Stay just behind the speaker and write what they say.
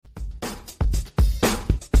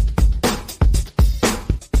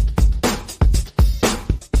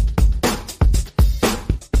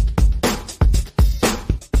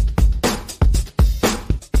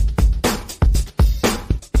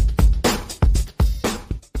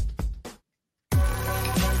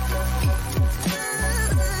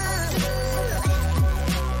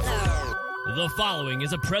following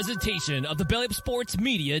is a presentation of the Belly Up Sports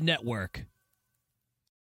Media Network.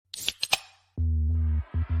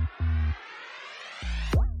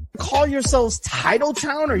 Call yourselves Title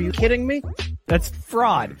Town? Are you kidding me? That's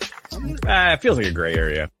fraud. It feels like a gray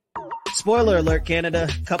area. Spoiler alert, Canada.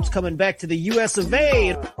 Cup's coming back to the US of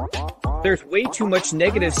A. There's way too much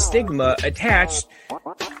negative stigma attached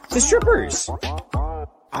to strippers.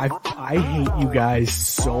 I hate you guys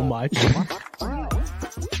so much.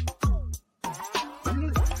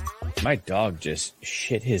 My dog just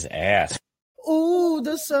shit his ass. Ooh,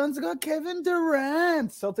 the Suns got Kevin Durant.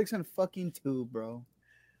 Celtics and fucking 2, bro.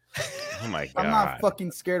 Oh my god. I'm not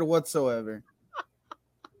fucking scared whatsoever.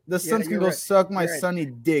 The Suns can go suck my sunny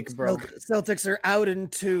dick, bro. Celtics are out in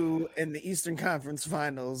 2 in the Eastern Conference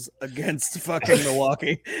Finals against fucking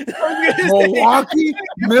Milwaukee. Milwaukee?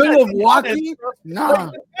 Milwaukee? Nah.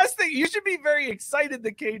 The best thing, you should be very excited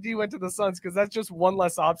that KD went to the Suns because that's just one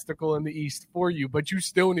less obstacle in the East for you. But you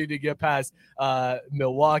still need to get past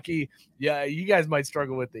Milwaukee. Yeah, you guys might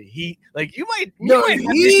struggle with the Heat. Like you might with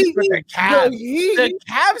the Cavs. The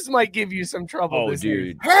Cavs might give you some trouble. Oh,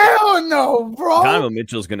 dude! Hell no, bro. Donovan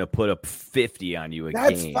Mitchell's gonna put up 50 on you again.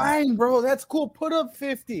 That's fine, bro. That's cool. Put up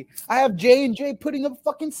 50. I have J&J putting up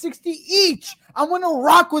fucking 60 each. I'm gonna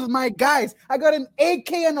rock with my guys. I got an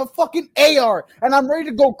AK and a fucking AR, and I'm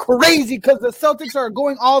ready to go crazy because the Celtics are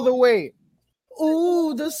going all the way.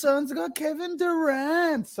 Ooh, the Suns got Kevin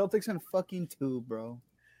Durant. Celtics and fucking 2, bro.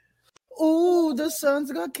 Ooh, the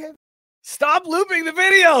Suns got Kevin. Stop looping the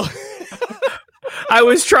video. I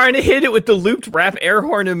was trying to hit it with the looped rap air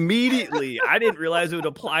horn immediately. I didn't realize it would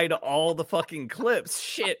apply to all the fucking clips.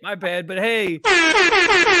 Shit, my bad, but hey.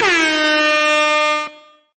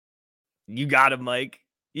 You got him, Mike.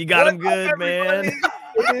 You got him good, man.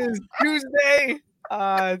 It is Tuesday.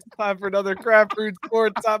 It's time for another Craft Brewed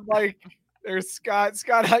Sports. I'm Mike. There's Scott.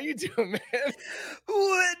 Scott, how you doing, man?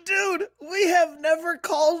 Dude, we have never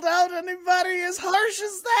called out anybody as harsh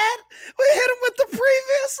as that. We hit him with the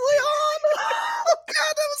previously on. Oh,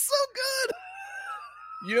 God, that was so good.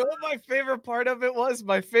 You know what my favorite part of it was?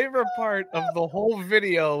 My favorite part of the whole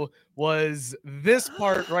video was this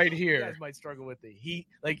part right here. You guys might struggle with the Heat.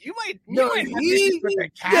 Like you might have issues with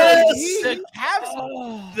the Cavs. The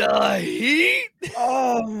Cavs, the Heat.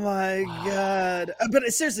 Oh my God! But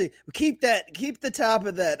seriously, keep the top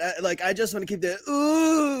of that. I just want to keep that.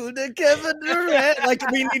 Ooh, the Kevin Durant.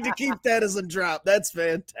 Like we need to keep that as a drop. That's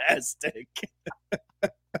fantastic.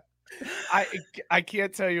 I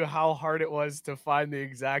can't tell you how hard it was to find the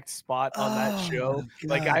exact spot on that show. God,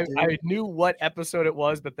 like I knew what episode it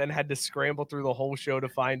was, but then had to scramble through the whole show to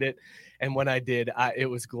find it. And when I did, it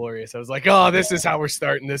was glorious. I was like, oh, this is how we're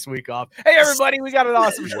starting this week off. Hey, everybody, we got an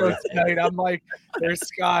awesome show tonight. I'm Mike. There's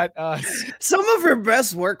Scott. Some of her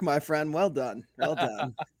best work, my friend. Well done. Well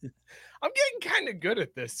done. I'm getting kind of good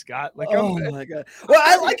at this, Scott. Like, oh my God. Well,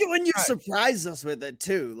 I like it when you surprise us with it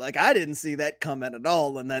too. Like I didn't see that coming at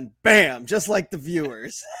all, and then bam, just like the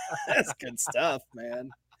viewers. That's good stuff,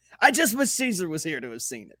 man. I just wish Caesar was here to have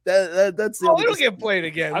seen it. That's the it'll get played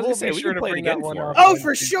again. We'll be sure to bring that one up. Oh,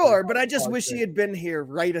 for sure. But I just wish he had been here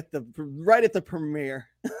right at the premiere.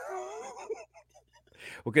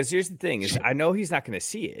 Well, because here's the thing is I know he's not going to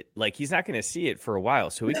see it. Like he's not going to see it for a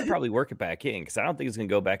while. So we can probably work it back in because I don't think he's going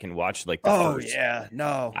to go back and watch like the first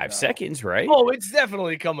 5 seconds, right? Oh, it's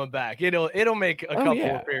definitely coming back. It'll make a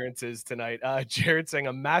couple appearances tonight. Jared saying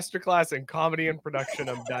a masterclass in comedy and production.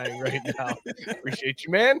 I'm dying right now. Appreciate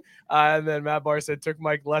you, man. And then Matt Barr said took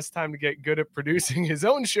Mike less time to get good at producing his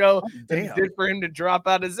own show than it did for him to drop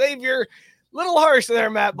out of Xavier. Little harsh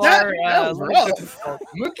there, Matt Barr.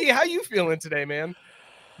 Mookie, how you feeling today, man?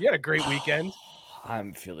 You had a great weekend.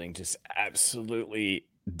 I'm feeling just absolutely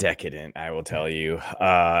decadent, I will tell you.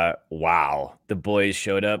 Wow. The boys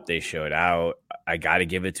showed up. They showed out. I got to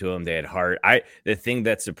give it to them. They had heart. The thing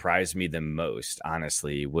that surprised me the most,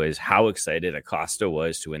 honestly, was how excited Acosta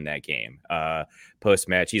was to win that game.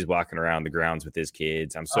 Post-match, he's walking around the grounds with his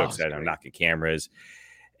kids. I'm so excited. I'm knocking cameras.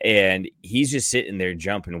 And he's just sitting there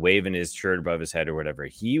jumping, waving his shirt above his head or whatever.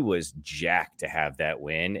 He was jacked to have that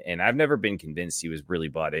win. And I've never been convinced he was really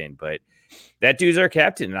bought in. But that dude's our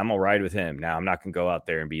captain, and I'm going to ride with him. Now, I'm not going to go out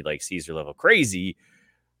there and be like Caesar level crazy.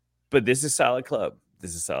 But this is a solid club. This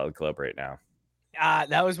is a solid club right now.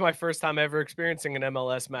 That was my first time ever experiencing an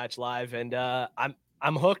MLS match live. And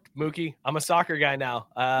I'm hooked, Mookie. I'm a soccer guy now.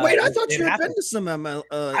 Wait, I thought you had been to some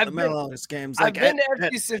MLS games. I've been to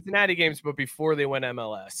every Cincinnati games, but before they went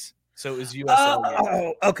MLS. So it was USL.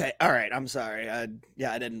 Oh, okay. All right. I'm sorry. I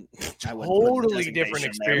didn't. I wouldn't put the Totally different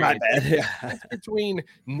designation there. My experience. bad. It's between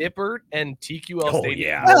Nippert and TQL Oh, Stadium.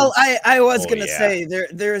 yeah. Well, I was Oh, gonna yeah. say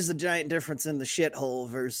there is a giant difference in the shithole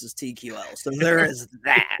versus TQL. So there is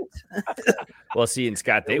that. Well, see, and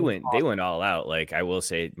Scott, they went all out. Like I will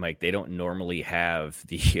say, Mike, they don't normally have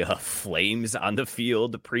the flames on the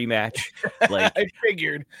field pre-match. Like I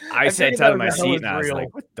figured. I sat figured down that in my was seat and I was real.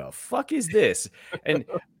 like, "What the fuck is this?" And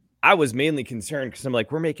I was mainly concerned because I'm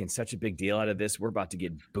like, we're making such a big deal out of this. We're about to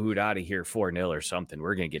get booed out of here 4-0 or something.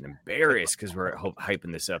 We're going to get embarrassed because we're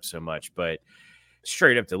hyping this up so much. But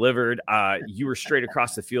straight up delivered. You were straight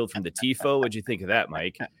across the field from the TIFO. What'd you think of that,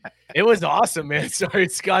 Mike? It was awesome, man. Sorry,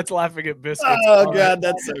 Scott's laughing at biscuits. Oh God,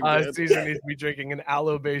 that's so good. Caesar needs to be drinking an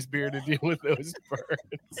aloe-based beer to deal with those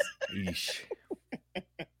burns. Yeesh.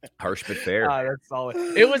 Harsh but fair. That's solid.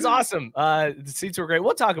 It was awesome. The seats were great.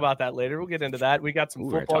 We'll talk about that later. We'll get into that. We got some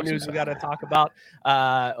football news we got to talk about.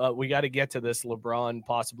 We got to get to this LeBron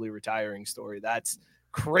possibly retiring story. That's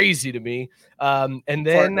crazy to me. And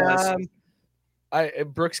then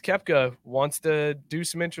Brooks Koepka wants to do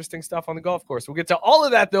some interesting stuff on the golf course. We'll get to all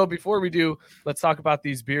of that, though. Before we do, let's talk about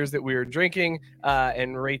these beers that we are drinking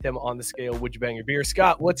and rate them on the scale. Would you bang your beer?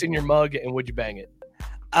 Scott, what's in your mug and would you bang it?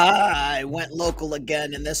 I went local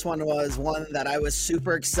again, and this one was one that I was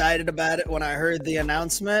super excited about it when I heard the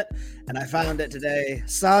announcement, and I found it today.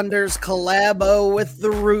 Saunders collabo with the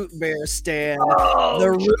Root Beer stand,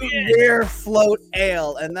 the Root Beer Float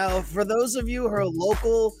Ale. And now, for those of you who are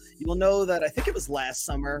local, you will know that I think it was last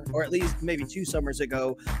summer, or at least maybe 2 summers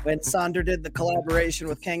ago, when Sonder did the collaboration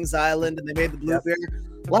with Kings Island and they made the blue beer.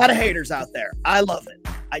 A lot of haters out there. I love it.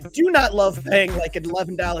 I do not love paying like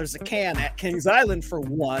 $11 a can at Kings Island for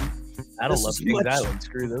one. I don't love Kings Island.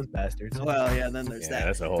 Screw those bastards. Well, yeah, then there's that.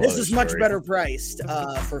 That's a whole this other is much story. better priced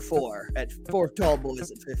for 4 at 4 tall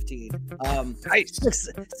boys at 15. Nice.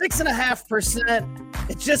 6.5%.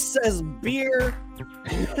 It just says beer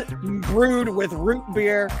brewed with root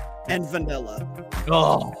beer and vanilla.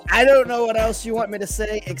 Oh, I don't know what else you want me to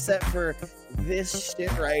say except for this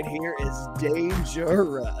shit right here is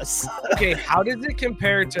dangerous. okay. How does it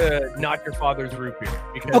compare to Not Your Father's Root Beer?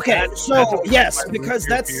 Because Okay, so yes, my because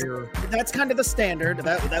root beer that's kind of the standard.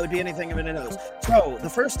 That would be anything in a nose. So the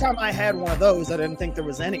first time I had one of those, I didn't think there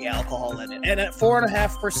was any alcohol in it, and at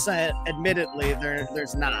 4.5%, admittedly,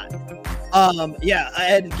 there's not. Yeah, I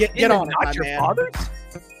had to get on it, Not my Your man. Father's?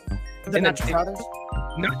 The Not Your Father's?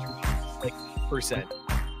 Not Your Father's, like percent.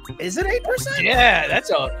 Is it 8%? Yeah,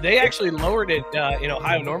 they actually lowered it in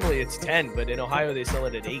Ohio. Normally it's 10, but in Ohio they sell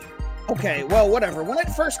it at 8. Okay, well, whatever. When it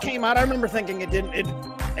first came out, I remember thinking it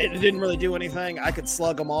didn't really do anything. I could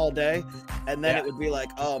slug them all day, and then it would be like,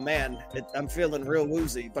 oh man, I'm feeling real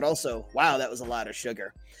woozy. But also, wow, that was a lot of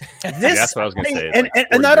sugar. That's what I was gonna say. And, Like and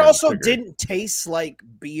 40 that grams also of sugar. didn't taste like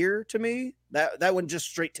beer to me. That one just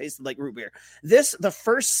straight tasted like root beer. The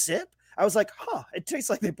first sip, I was like, huh, it tastes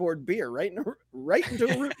like they poured beer right into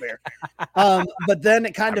a root beer. But then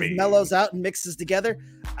it kind of mellows out and mixes together.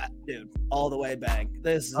 Dude, all the way bang.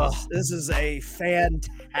 This is a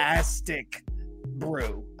fantastic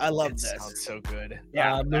brew. I love this. Sounds so good.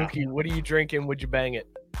 Yeah. Mookie, what are you drinking? Would you bang it?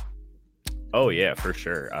 Oh yeah, for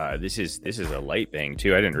sure. This is a light bang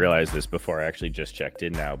too. I didn't realize this before. I actually just checked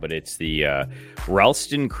in now, but it's the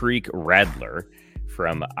Ralston Creek Radler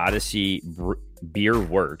from Odyssey Beer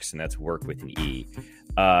Works, and that's work with an E.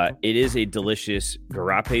 It is a delicious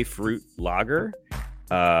Garrape fruit lager.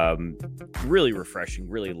 Really refreshing,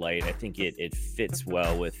 really light. I think it fits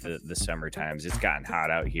well with the summer times. It's gotten hot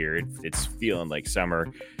out here. It's feeling like summer.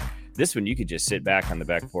 This one, you could just sit back on the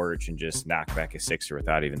back porch and just knock back a sixer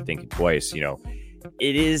without even thinking twice.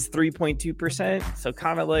 It is 3.2%, so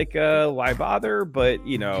kind of like why bother? But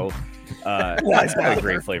it's got a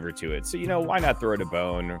great flavor to it. So why not throw it a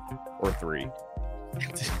bone or 3?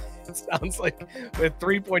 It sounds like with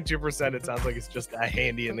 3.2%, it sounds like it's just a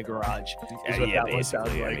handy in the garage. Is what that one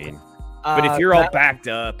sounds basically. like. I mean, but if you're all backed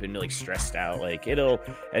up and like stressed out, like it'll,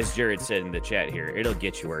 as Jared said in the chat here, it'll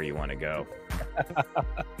get you where you want to go.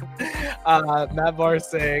 Matt Barr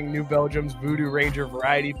saying New Belgium's Voodoo Ranger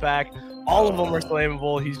variety pack. All of them are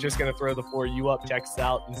flammable. He's just going to throw the 4 you up texts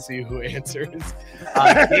out and see who answers.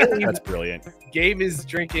 That's brilliant. Gabe is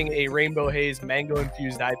drinking a Rainbow Haze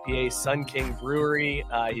mango-infused IPA, Sun King Brewery.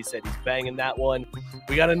 He said he's banging that one.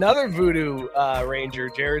 We got another Voodoo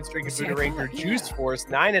Ranger. Jared's drinking Voodoo Ranger Juice Force,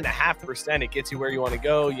 9.5%. It gets you where you want to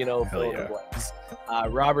go, fill in the blanks.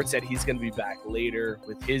 Robert said he's going to be back later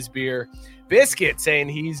with his beer. Biscuit saying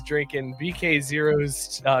he's drinking BK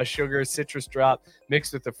Zero's sugar citrus drop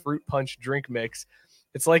mixed with the fruit punch drink mix.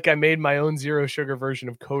 It's like I made my own zero sugar version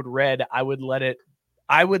of Code Red. I would let it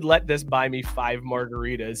I would let this buy me 5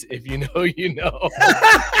 margaritas. If you know, you know.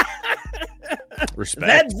 Respect.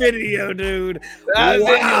 That video, dude.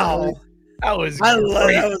 Wow. That was that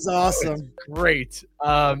was awesome. Great.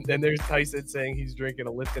 And there's Tyson saying he's drinking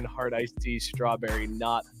a Lipton hard iced tea, strawberry,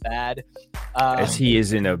 not bad. As he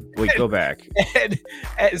is in a wait, go back.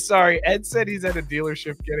 Ed said he's at a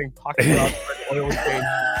dealership getting pocket robbed for an oil change.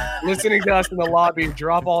 Listening to us in the lobby,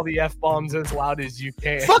 drop all the F-bombs as loud as you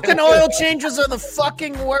can. Fucking oil changes are the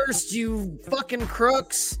fucking worst, you fucking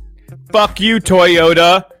crooks. Fuck you,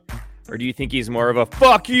 Toyota. Or do you think he's more of a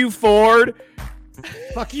fuck you, Ford?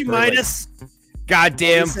 Fuck you, Midas.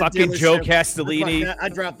 Goddamn fucking Joe Castellini. I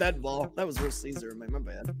dropped that ball. That was real Caesar. My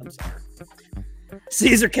bad. I'm sorry.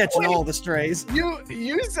 Caesar catching all the strays.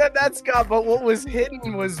 You said that, Scott, but what was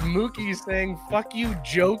hidden was Mookie saying, fuck you,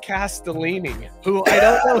 Joe Castellini, who I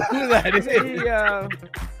don't know who that is.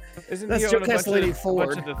 Isn't That's he Joe own a bunch Castellini of, Ford.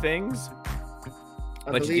 bunch of the things?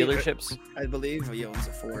 I Bunch of believe- dealerships? I believe he owns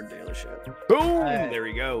a Ford dealership. Boom! There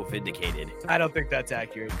we go. Vindicated. I don't think that's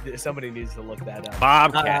accurate. Somebody needs to look that up.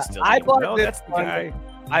 Bob Castellini. I bought no, this that's the one. guy.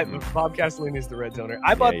 Bob Castellini is the Reds owner.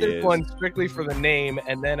 I bought he this is. one strictly for the name,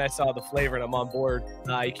 and then I saw the flavor, and I'm on board.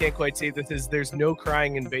 You can't quite see this is "There's No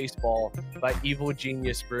Crying in Baseball" by Evil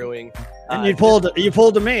Genius Brewing. And you pulled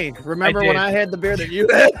to me. Remember when did. I had the beer that you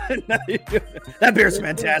had? That beer's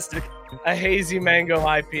fantastic. A hazy mango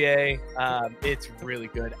IPA. It's really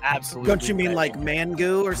good. Absolutely. Don't you mean like magical.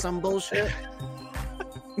 Mango or some bullshit?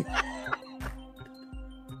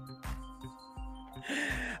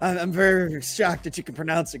 I'm very shocked that you can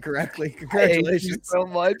pronounce it correctly. Thank you Congratulations. so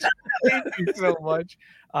much. Thank you so much.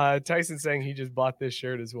 Tyson saying he just bought this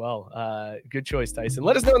shirt as well. Good choice, Tyson.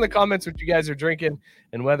 Let us know in the comments what you guys are drinking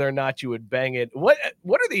and whether or not you would bang it. What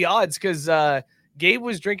are the odds? Because Gabe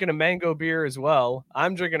was drinking a mango beer as well.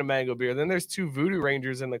 I'm drinking a mango beer. Then there's 2 Voodoo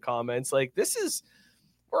Rangers in the comments. Like,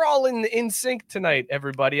 we're all in sync tonight,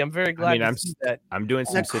 everybody. I'm very glad to see that. I'm doing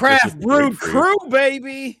some That citrus craft with brewed grapefruit. crew,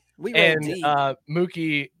 baby. We roll And deep.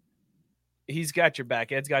 Mookie, he's got your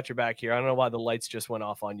back. Ed's got your back here. I don't know why the lights just went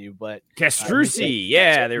off on you, but Castrucci.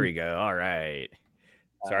 Yeah, there we go. All right.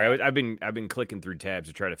 Sorry, I've been clicking through tabs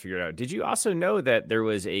to try to figure it out. Did you also know that there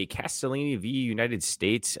was a Castellini v. United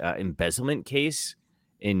States embezzlement case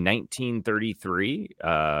in 1933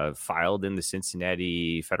 filed in the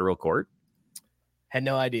Cincinnati federal court? had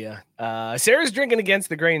no idea. Sarah's drinking against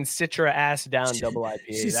the grain Citra ass down double IPA.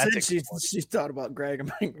 She said she thought about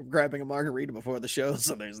grabbing a margarita before the show,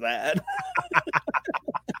 so there's that.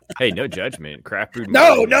 Hey, no judgment. Craft brewed.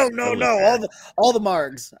 No. Totally fair. All the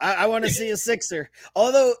margs. I want to see a sixer.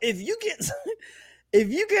 Although if you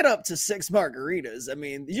get up to 6 margaritas, I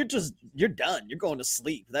mean, you're done. You're going to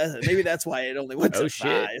sleep. Maybe that's why it only went to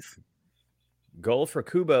 5. Goal for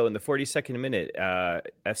Kubo in the 42nd minute.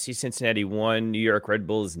 FC Cincinnati 1, New York Red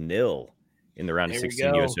Bulls 0 in the round of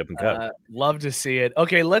 16 U.S. Open Cup. Love to see it.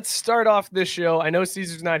 Okay, let's start off this show. I know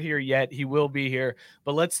Caesar's not here yet. He will be here.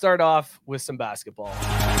 But let's start off with some basketball.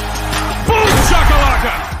 Boom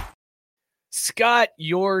shakalaka! Scott,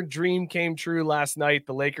 your dream came true last night.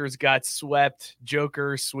 The Lakers got swept.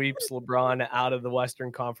 Joker sweeps LeBron out of the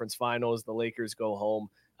Western Conference Finals. The Lakers go home.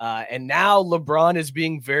 And now LeBron is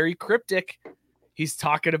being very cryptic. He's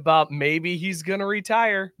talking about maybe he's going to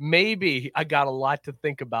retire. Maybe. I got a lot to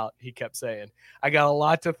think about, he kept saying. I got a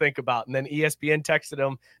lot to think about. And then ESPN texted him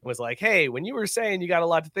and was like, hey, when you were saying you got a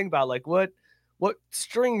lot to think about, like what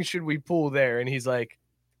string should we pull there? And he's like,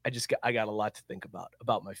 I got a lot to think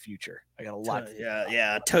about my future. I got a lot.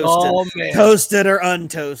 Toasted or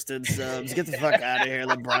untoasted subs. Get the fuck out of here,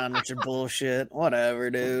 LeBron, with your bullshit. Whatever,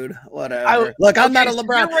 dude. Whatever. I'm not a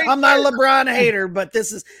LeBron. I'm not a LeBron hater, but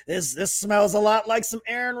this smells a lot like some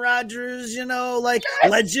Aaron Rodgers, like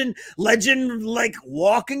legend, like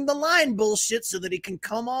walking the line bullshit, so that he can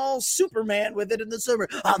come all Superman with it in the summer.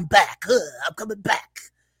 I'm back. I'm coming back.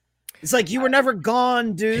 It's like you were never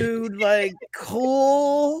gone, dude. Like,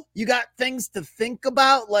 cool. You got things to think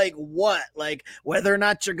about? Like what? Like whether or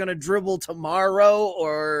not you're going to dribble tomorrow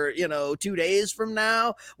or, 2 days from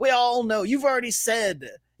now? We all know. You've already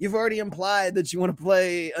implied that you want to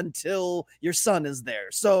play until your son is there.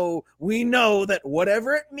 So we know that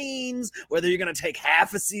whatever it means, whether you're going to take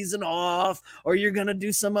half a season off or you're going to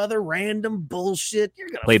do some other random bullshit, you're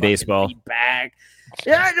going to play baseball. Be back.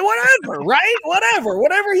 Yeah, whatever, right?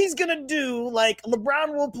 Whatever he's going to do, like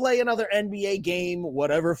LeBron will play another NBA game,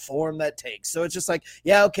 whatever form that takes. So it's just like,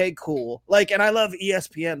 yeah, okay, cool. Like, and I love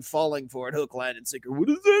ESPN falling for it, hook, line, and sinker. What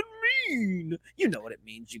does that mean? You know what it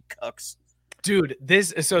means, you cucks. Dude,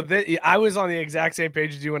 I was on the exact same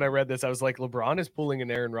page as you when I read this. I was like, LeBron is pulling an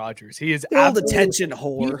Aaron Rodgers. He is the attention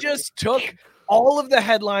whore. He just took all of the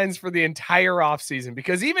headlines for the entire offseason,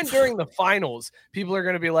 because even during the finals, people are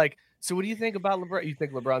going to be like, so what do you think about LeBron? You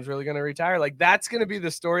think LeBron's really going to retire? Like, that's going to be the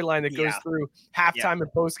storyline that goes through halftime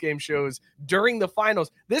and post-game shows during the finals.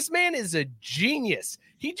 This man is a genius.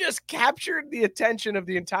 He just captured the attention of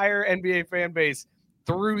the entire NBA fan base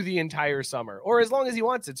through the entire summer, or as long as he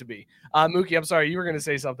wants it to be. Mookie, I'm sorry, you were going to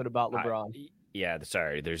say something about LeBron. Yeah,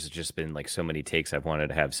 sorry. There's just been like so many takes I've wanted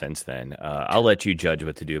to have since then. I'll let you judge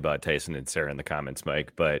what to do about Tyson and Sarah in the comments,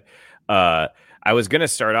 Mike. But I was going to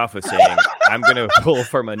start off with saying I'm going to pull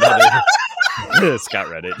from another. Scott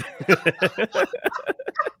read it.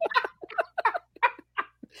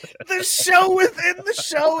 The show within the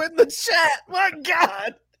show in the chat. My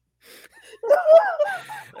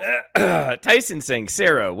God. Tyson saying,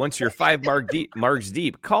 Sarah, once you're 5 marks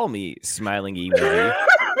deep, call me, smiling emoji.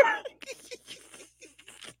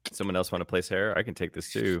 Someone else want to play Sarah? I can take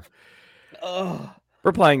this too. Oh.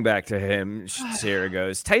 Replying back to him, Sarah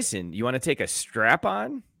goes, Tyson, you want to take a strap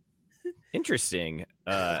on? Interesting.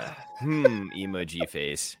 Emoji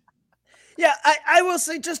face. Yeah, I will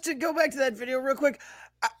say, just to go back to that video real quick,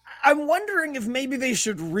 I'm wondering if maybe they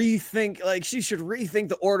should rethink, like she should rethink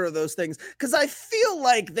the order of those things, because I feel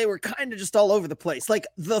like they were kind of just all over the place. Like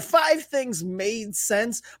the 5 things made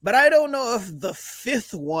sense, but I don't know if the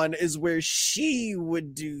 5th one is where she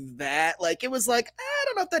would do that. Like it was like, I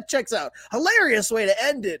don't know if that checks out. Hilarious way to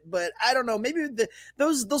end it, but I don't know. Maybe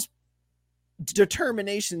those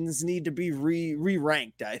determinations need to be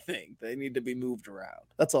re-ranked. I think they need to be moved around.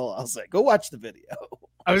 That's all I'll say. Go watch the video.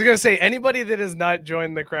 I was going to say, anybody that has not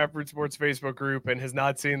joined the Craft Brewed Sports Facebook group and has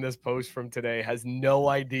not seen this post from today has no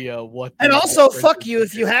idea what. And also, fuck you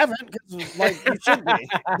if you haven't, because like you should be.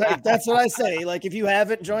 Like, that's what I say. Like, if you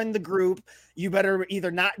haven't joined the group, you better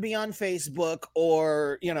either not be on Facebook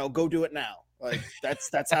or go do it now. Like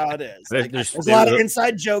that's how it is. Like, there's a lot of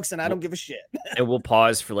inside jokes, and I don't give a shit. And we'll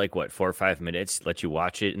pause for like 4 or 5 minutes, let you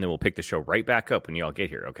watch it, and then we'll pick the show right back up when you all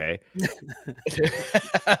get here. Okay.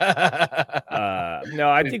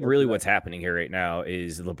 No, I think really what's happening here right now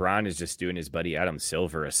is LeBron is just doing his buddy Adam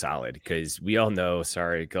Silver a solid, because we all know.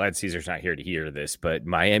 Sorry, glad Caesar's not here to hear this, but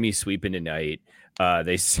Miami sweeping tonight.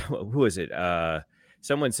 Who was it?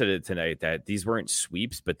 Someone said it tonight that these weren't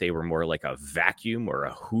sweeps, but they were more like a vacuum or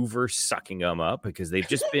a Hoover sucking them up, because they've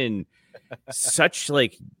just been such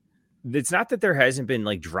like, it's not that there hasn't been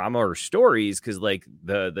like drama or stories, because like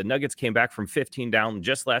the Nuggets came back from 15 down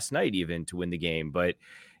just last night even to win the game, but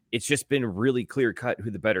it's just been really clear cut who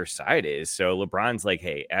the better side is. So LeBron's like,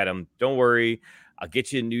 hey, Adam, don't worry. I'll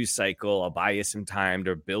get you a news cycle. I'll buy you some time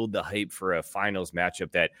to build the hype for a finals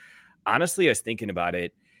matchup that, honestly, I was thinking about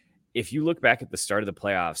it. If you look back at the start of the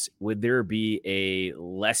playoffs, would there be a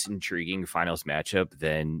less intriguing finals matchup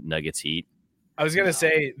than Nuggets Heat? I was going to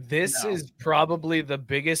say, this is probably the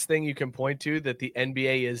biggest thing you can point to that the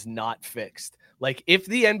NBA is not fixed. Like, if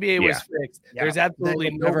the NBA was fixed, there's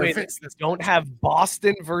absolutely no way that don't have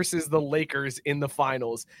Boston versus the Lakers in the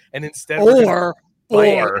finals. And instead, or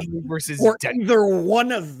versus either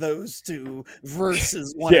one of those two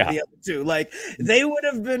versus one of the other two. Like, they would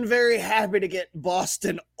have been very happy to get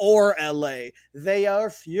Boston or LA. They are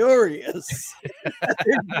furious.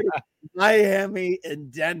 Miami and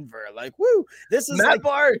Denver. Like, woo, this is Matt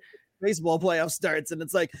Barr. Baseball playoff starts, and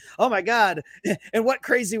it's like, oh my God, in what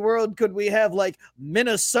crazy world could we have like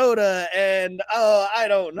Minnesota and I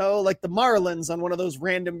don't know, like the Marlins on one of those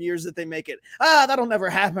random years that they make it? That'll never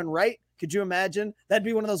happen, right? Could you imagine? That'd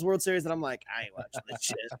be one of those World Series that I'm like, I ain't watching this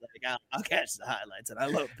shit. Like, I'll catch the highlights, and I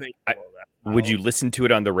love baseball. Would you listen to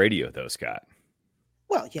it on the radio though, Scott?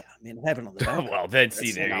 Well, yeah, I mean, I have it on the background. Well, then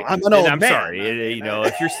see there. I'm an old man. Sorry,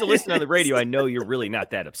 if you're still listening on the radio, I know you're really not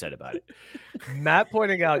that upset about it. Matt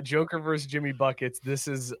pointing out Joker versus Jimmy Buckets. This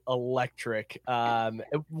is electric.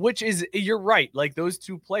 Which is, you're right. Like, those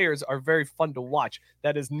two players are very fun to watch.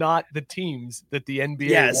 That is not the teams that the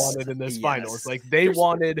NBA wanted in this finals. Like, they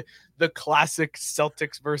wanted the classic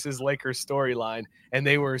Celtics versus Lakers storyline, and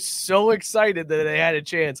they were so excited that they had a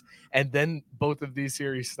chance. And then both of these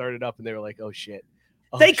series started up, and they were like, "Oh shit."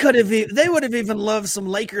 They would have even loved some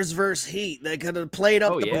Lakers versus Heat. They could have played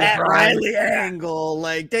up the Pat Riley angle.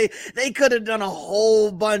 Like they could have done a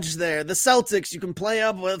whole bunch there. The Celtics, you can play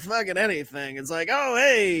up with fucking anything. It's like, oh,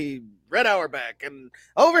 hey, Red Auerbach. And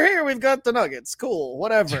over here, we've got the Nuggets. Cool.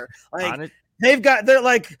 Whatever. Like they're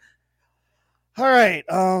like, all right.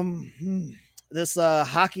 This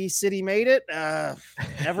hockey city made it.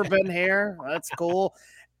 Never been here. That's cool.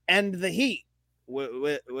 And the Heat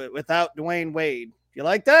without Dwayne Wade. You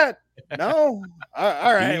like that? No?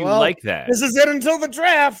 All right. You well, like that. This is it until the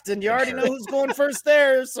draft, and you already know who's going first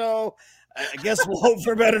there. So I guess we'll hope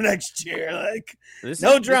for better next year. Like, This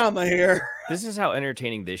no is- drama here. This is how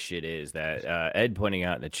entertaining this shit is. That Ed pointing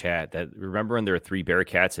out in the chat that remember when there were 3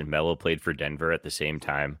 Bearcats and Melo played for Denver at the same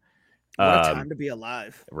time. What a time to be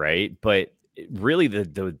alive. Right? But really,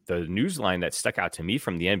 the news line that stuck out to me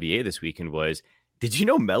from the NBA this weekend was, did you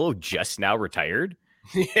know Melo just now retired?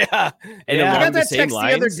 Yeah. And I along got the that same text the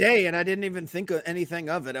other lines, day, and I didn't even think of anything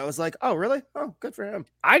of it. I was like, "Oh, really? Oh, good for him."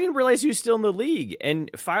 I didn't realize he was still in the league. And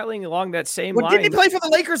filing along that same Well, line, didn't he play for the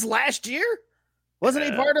Lakers last year? Wasn't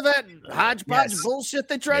he part of that hodgepodge yes. bullshit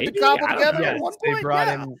they tried Maybe? to cobble I don't together know. at Yes, one they point? brought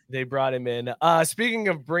Yeah. him. They brought him in. Speaking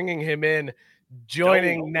of bringing him in,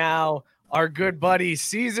 joining now our good buddy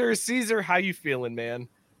Caesar. Caesar, how you feeling, man?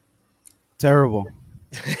 Terrible.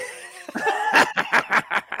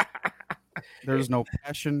 There's no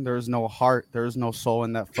passion. There's no heart. There's no soul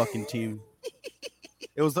in that fucking team.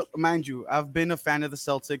 It was, mind you, I've been a fan of the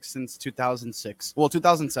Celtics since 2006. Well,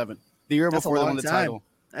 2007, the year That's a before they long won the time. title.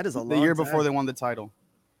 That is a long The year time. before they won the title.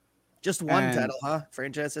 Just one And- title, huh?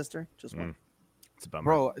 Franchise history? Just one. it's a bummer.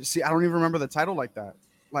 Bro, see, I don't even remember the title like that.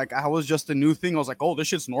 Like, I was just a new thing. I was like, oh, this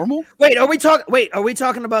shit's normal? Wait, are we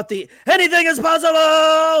talking about the Anything is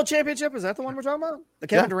Possible championship? Is that the one we're talking about? The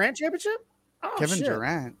Kevin Yeah. Durant championship? Oh, Kevin shit.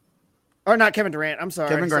 Durant. Or not Kevin Durant. I'm sorry.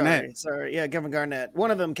 Kevin Garnett. Sorry. Yeah, Kevin Garnett.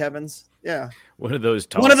 One of them Kevins. Yeah. One of those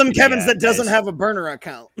tall, One of them skinny Kevins that doesn't guys. have a burner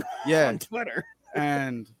account Yeah. on Twitter.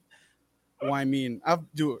 And well, I mean,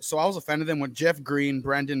 so I was a fan of them when Jeff Green,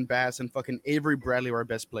 Brandon Bass, and fucking Avery Bradley were our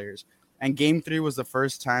best players. And Game 3 was the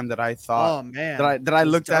first time that I thought Oh man. that I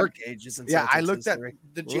Those looked at. dark ages in Yeah, I Celtics looked history.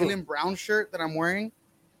 at the Jaylen Brown shirt that I'm wearing,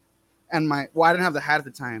 and I didn't have the hat at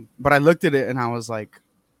the time, but I looked at it and I was like,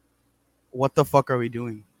 "What the fuck are we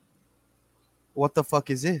doing? What the fuck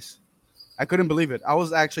is this?" I couldn't believe it. I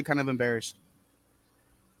was actually kind of embarrassed.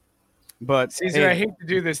 But Caesar, I hey, hate to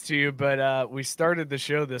do this to you, but we started the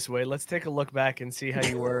show this way. Let's take a look back and see how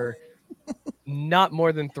you were not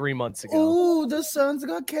more than 3 months ago. Oh, the Suns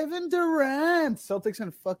got Kevin Durant. Celtics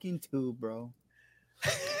in fucking 2, bro.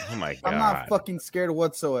 Oh my god! I'm not fucking scared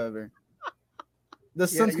whatsoever. The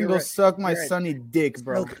Suns can you're go right. suck my You're right. sunny dick,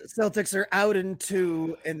 bro. Celtics are out in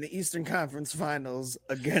 2 in the Eastern Conference Finals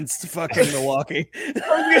against fucking Milwaukee.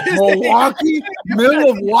 Milwaukee?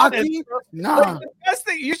 Milwaukee? Nah. That's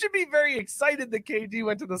the, you should be very excited that KD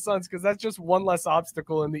went to the Suns because that's just one less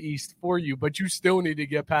obstacle in the East for you. But you still need to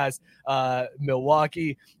get past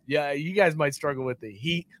Milwaukee. Yeah, you guys might struggle with the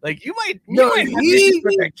Heat. Like you might The have issues Heat?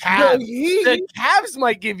 with the Cavs. The Heat? The Cavs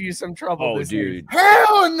might give you some trouble. Oh, this year. dude,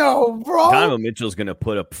 Hell no, bro. Donovan Mitchell's gonna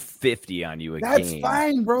put up 50 on you a That's game.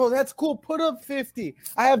 fine, bro. That's cool. Put up 50.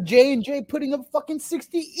 I have J&J putting up fucking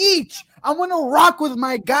 60 each. I'm going to rock with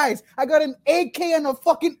my guys. I got an AK and a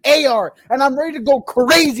fucking AR, and I'm ready to go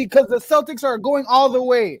crazy because the Celtics are going all the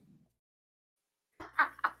way.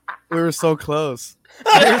 we were so close.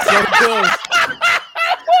 We were so close.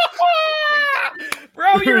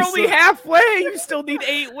 Bro, you're We're only so- halfway. You still need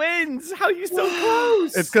 8 wins. How are you so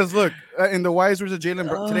close? It's because look, in the Wise versus Jaylen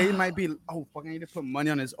Brown, today might be. Oh fuck! I need to put money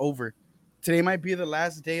on his over. Today might be the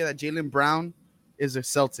last day that Jaylen Brown is a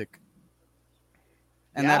Celtic,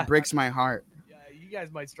 and Yeah. that breaks my heart. Yeah, you guys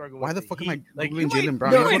might struggle. Why with the fuck am I Heat. Like, googling you might- Jaylen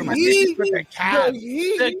Brown? you I need to might go to my have issues Heat. with the Cavs. The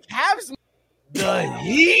Heat. The Cavs. The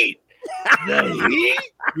Heat. The Heat.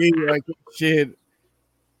 Yeah, like shit.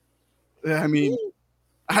 I mean,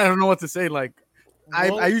 I don't know what to say. Like,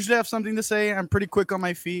 I usually have something to say. I'm pretty quick on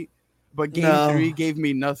my feet, but Game No. 3 gave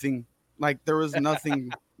me nothing. Like there was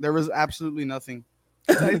nothing. There was absolutely nothing.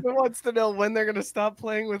 Tyson wants to know when they're gonna stop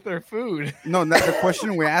playing with their food. No, the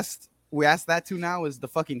question we asked that to now is the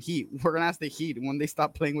fucking Heat. We're gonna ask the Heat when they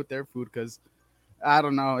stop playing with their food because I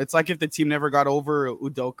don't know. It's like if the team never got over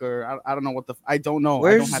Udoka. Or I don't know what the. I don't know.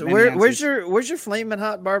 I don't have any Where's answers. your flaming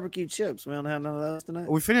hot barbecue chips? We don't have none of those tonight.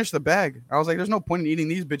 We finished the bag. I was like, there's no point in eating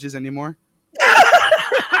these bitches anymore.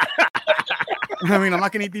 I mean, I'm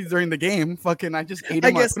not gonna eat these during the game. Fucking, I just ate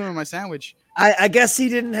them. I guess- put them in my sandwich. I guess he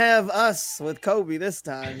didn't have us with Kobe this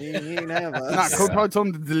time. He didn't have us. Nah, Coach probably told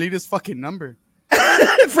him to delete his fucking number.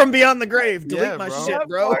 From beyond the grave. Delete Yeah, my bro. shit,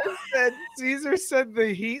 bro. Caesar said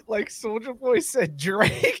the Heat like Soldier Boy said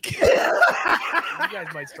Drake. You guys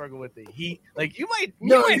might struggle with the Heat. Like you might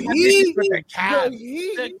have issues with the Cavs.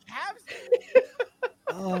 The Cavs.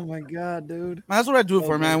 Oh my god, dude. Man, that's what I do it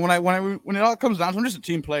for, man. When it all comes down to, I'm just a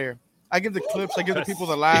team player. I give the clips. I give the people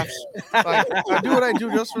the laughs. Like, I do what I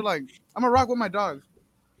do just for like. I'm a rock with my dogs.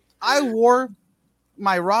 I wore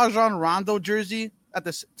my Rajon Rondo jersey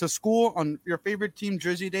to school on your favorite team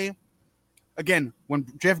jersey day. Again, when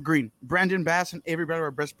Jeff Green, Brandon Bass, and Avery Bradley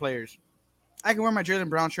were best players. I can wear my Jaylen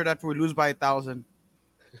Brown shirt after we lose by 1,000.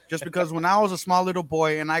 Just because when I was a small little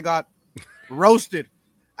boy and I got roasted,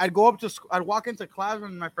 I'd go up to, I'd walk into class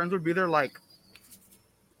and my friends would be there like,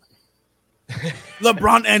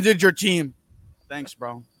 LeBron ended your team. Thanks,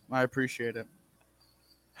 bro. I appreciate it.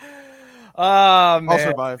 Oh, man, I'll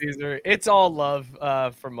survive. Caesar, it's all love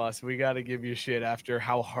from us. We got to give you shit after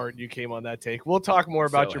how hard you came on that take. We'll talk more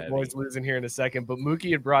about your boys losing here in a second, but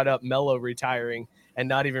Mookie had brought up Melo retiring and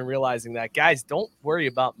not even realizing that. Guys, don't worry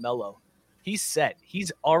about Melo. He's set.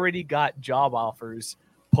 He's already got job offers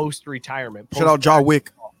post-retirement. Shout out John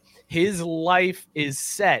Wick. His life is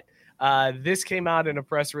set. This came out in a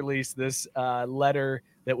press release. This letter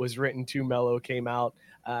that was written to Melo came out.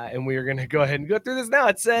 And we are going to go ahead and go through this now.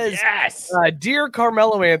 It says, Yes. Dear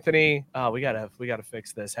Carmelo Anthony. We gotta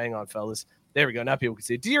fix this. Hang on, fellas. There we go. Now people can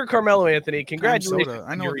see it. Dear Carmelo Anthony, congratulations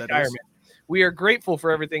on your retirement. We are grateful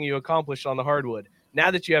for everything you accomplished on the hardwood. Now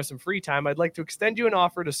that you have some free time, I'd like to extend you an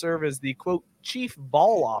offer to serve as the, quote, chief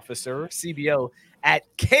ball officer, CBO, at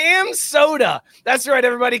Cam Soda. That's right,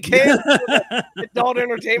 everybody. Cam Soda, adult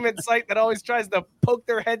entertainment site that always tries to poke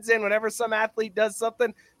their heads in whenever some athlete does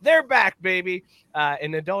something. They're back, baby.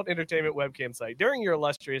 An adult entertainment webcam site. During your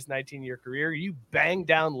illustrious 19-year career, you banged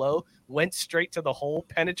down low, went straight to the hole,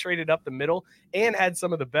 penetrated up the middle, and had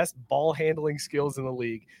some of the best ball handling skills in the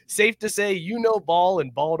league. Safe to say, you know ball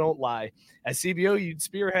and ball don't lie. As CBO, you'd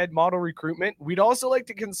spearhead model recruitment. We'd also like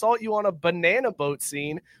to consult you on a banana boat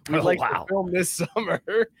scene we'd to film this summer.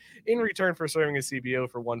 In return for serving as CBO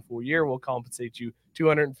for 1 full year, we'll compensate you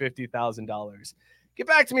 $250,000. Get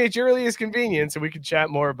back to me at your earliest convenience, and we can chat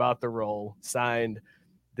more about the role. Signed,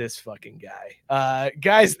 this fucking guy.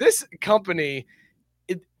 Guys, this company,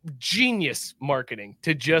 genius marketing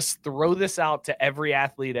to just throw this out to every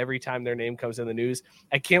athlete every time their name comes in the news.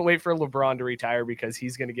 I can't wait for LeBron to retire because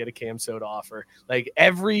he's going to get a Cam Soda offer. Like,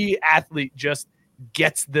 every athlete just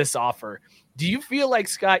gets this offer. Do you feel like,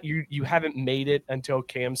 Scott, you haven't made it until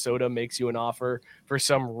Cam Soda makes you an offer for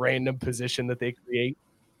some random position that they create?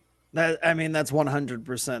 That's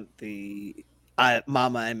 100% the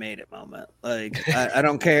mama, I made it moment. Like, I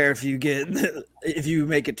don't care if you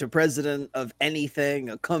make it to president of anything,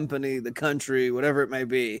 a company, the country, whatever it may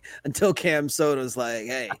be, until Cam Soda's like,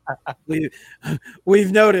 hey,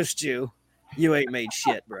 we've noticed you ain't made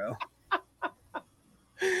shit, bro.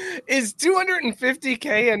 Is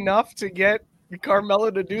 $250K enough to get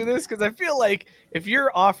Carmelo to do this? Because I feel like if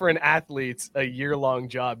you're offering athletes a year-long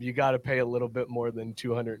job, you got to pay a little bit more than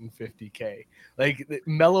 $250K. Like,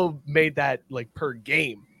 Melo made that like per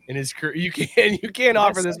game in his career. You can't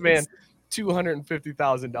offer this man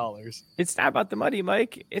 $250,000. It's not about the money,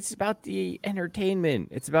 Mike. It's about the entertainment.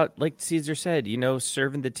 It's about, like Caesar said,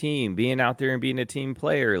 serving the team, being out there and being a team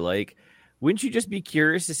player. Like, wouldn't you just be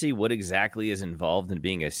curious to see what exactly is involved in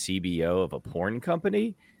being a CBO of a porn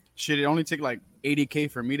company? Shit, it only take like $80K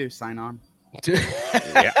for me to sign on.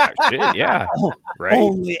 Yeah. Right.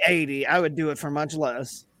 Only 80. I would do it for much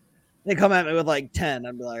less. They come at me with like 10.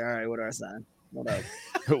 I'd be like, all right, what do I sign? What up?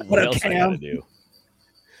 What else I gotta do?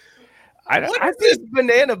 What is this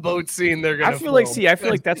banana boat scene they're gonna? I feel like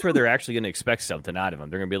that's where they're actually gonna expect something out of him.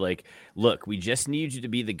 They're gonna be like, "Look, we just need you to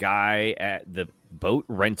be the guy at the boat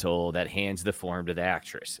rental that hands the form to the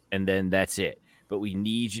actress, and then that's it. But we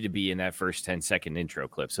need you to be in that first 10-second intro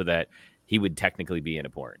clip so that he would technically be in a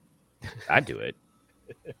porn." I'd do it.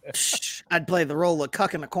 I'd play the role of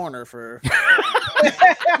cuck in the corner for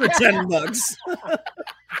 $10.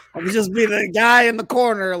 I would just be the guy in the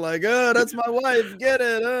corner, like, oh, that's my wife, get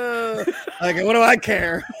it. Like, what do I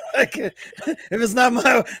care? Like, if it's not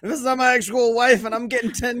my actual wife, and I'm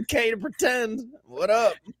getting $10K to pretend, what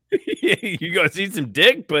up? You go see some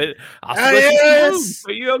dick, but I'll still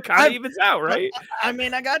so kind of evens out, right? I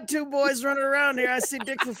mean, I got 2 boys running around here. I see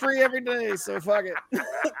dick for free every day, so fuck it.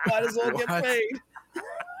 Might as well get paid.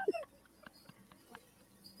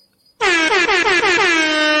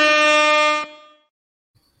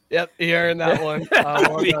 Yep, hearing that one.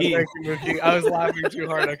 Thank you, Mookie. I was laughing too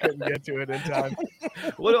hard. I couldn't get to it in time.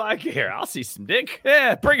 What do I care? I'll see some dick.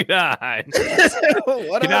 Yeah, bring it on. Can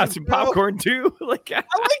I have some popcorn too? Like, I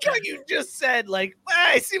like how you just said, like,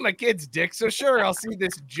 I see my kid's dick, so sure, I'll see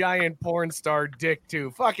this giant porn star dick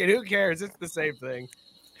too. Fuck it, who cares? It's the same thing.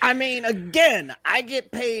 I mean, again, I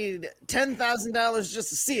get paid $10,000 just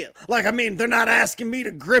to see it. Like, I mean, they're not asking me to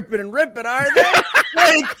grip it and rip it, are they? I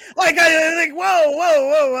think,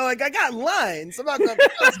 whoa. Like, I got lines. I'm not going to,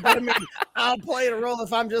 but I mean, I'll play the role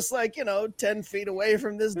if I'm just like, 10 feet away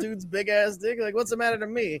from this dude's big ass dick. Like, what's the matter to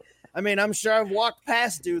me? I mean, I'm sure I've walked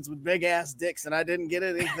past dudes with big ass dicks and I didn't get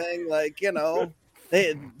anything like,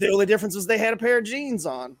 the only difference was they had a pair of jeans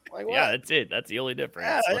on. Like, what? Yeah, that's it. That's the only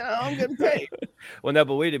difference. Yeah, I'm getting paid. Well, no,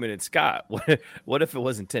 but wait a minute, Scott. What if it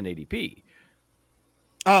wasn't 1080p?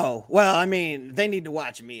 Oh, well, I mean, they need to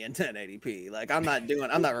watch me in 1080p. Like, I'm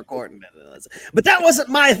not recording it. But that wasn't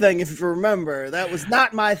my thing, if you remember. That was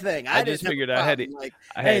not my thing. I didn't just figured I had to, like,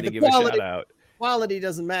 I had to give a shout out. Quality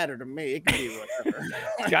doesn't matter to me. It can be whatever.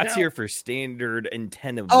 Scott's here for standard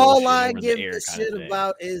intent of all I give a shit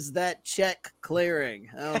about is that check clearing.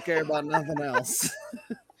 I don't care about nothing else.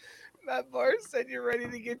 Matt Barr said you're ready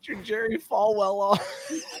to get your Jerry Falwell on.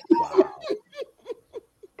 Wow.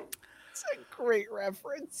 It's a great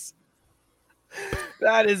reference.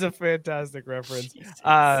 That is a fantastic reference.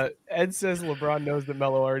 Ed says LeBron knows that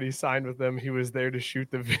Melo already signed with them. He was there to shoot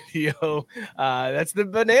the video. That's the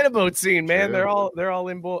banana boat scene, man. True. They're all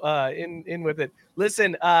in with it.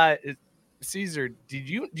 Listen, Caesar, do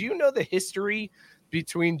you know the history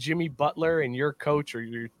between Jimmy Butler and your coach, or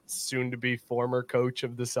your soon-to-be former coach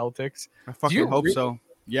of the Celtics? I fucking hope so.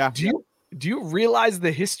 Yeah. Do you realize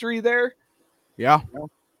the history there? Yeah.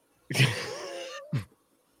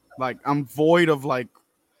 Like, I'm void of, like,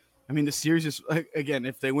 I mean, the series is, again,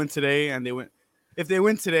 if they win today, I think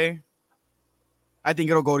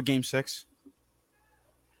it'll go to game 6.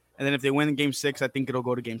 And then if they win in game 6, I think it'll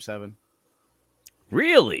go to game 7.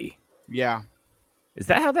 Really? Yeah. Is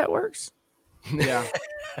that how that works? Yeah.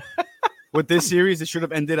 With this series, it should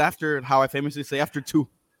have ended after, how I famously say, after 2.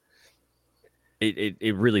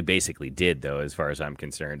 It really basically did, though, as far as I'm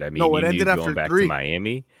concerned. I mean, no, it ended after going back 3. to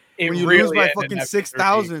Miami. When you lose by fucking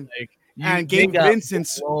 6,000 and Gabe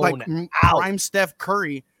Vincent's like prime Steph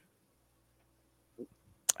Curry.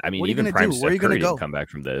 I mean, even prime Steph Curry didn't come back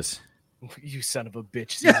from this. You son of a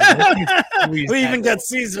bitch. We even got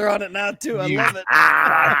Caesar on it now, too. I love it.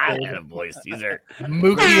 Yeah, boy, Caesar.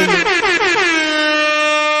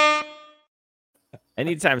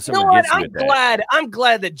 Anytime someone gets you with that. I'm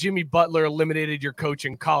glad that Jimmy Butler eliminated your coach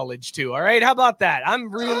in college too. All right, how about that? I'm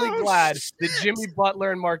really glad that Jimmy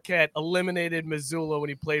Butler and Marquette eliminated Missoula when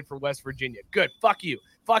he played for West Virginia. Good. Fuck you.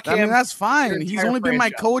 Fuck him. I mean, that's fine. He's only been my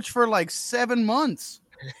coach for like 7 months.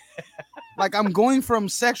 Like, I'm going from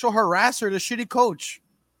sexual harasser to shitty coach.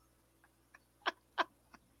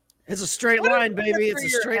 It's a straight line, baby. It's a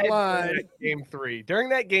straight line. Game 3. During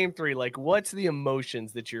that game 3, like, what's the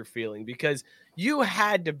emotions that you're feeling? Because you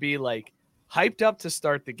had to be like hyped up to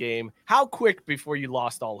start the game. How quick before you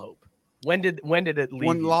lost all hope? When did it leave?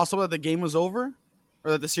 When lost hope that the game was over,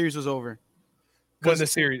 or that the series was over?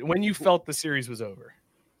 When you felt the series was over.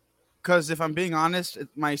 Because if I'm being honest,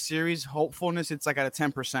 my series hopefulness, it's like at a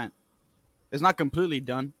 10%. It's not completely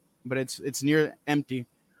done, but it's near empty.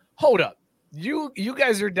 Hold up. You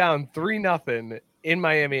guys are down 3-0 in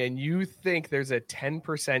Miami, and you think there's a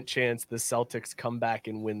 10% chance the Celtics come back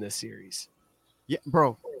and win this series? Yeah,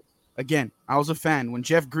 bro. Again, I was a fan when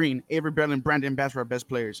Jeff Green, Avery Bradley, and Brandon Bass were our best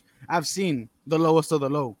players. I've seen the lowest of the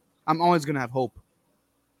low. I'm always gonna have hope.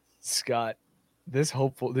 Scott, this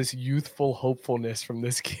youthful hopefulness from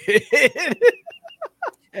this kid.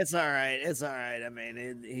 It's all right. It's all right. I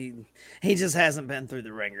mean, he just hasn't been through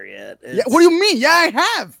the ringer yet. Yeah, what do you mean? Yeah,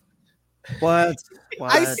 I have. What?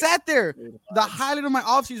 I sat there. The highlight of my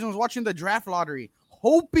offseason was watching the draft lottery,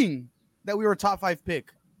 hoping that we were a top 5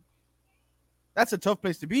 pick. That's a tough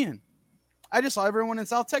place to be in. I just saw everyone in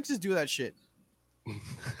South Texas do that shit.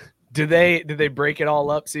 Did they break it all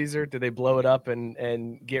up, Caesar? Did they blow it up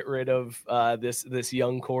and get rid of this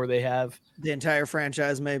young core they have? The entire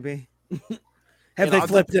franchise, maybe. Have they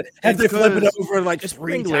flipped it? Have they flipped it over like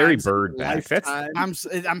 3 times? Larry Bird back.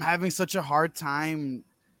 I'm having such a hard time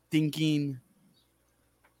thinking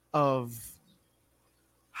of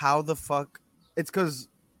how the fuck it's because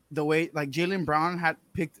the way like Jaylen Brown had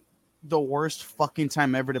picked the worst fucking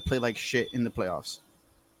time ever to play like shit in the playoffs.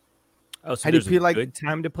 Oh, so there's a good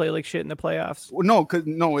time to play like shit in the playoffs?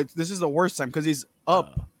 No, this is the worst time because he's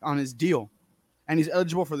up on his deal and he's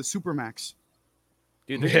eligible for the Supermax.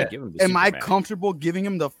 Dude, they're give him the Am I Supermax. comfortable giving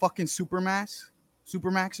him the fucking Supermax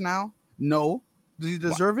now? No. Does he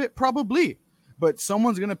deserve it? Probably. But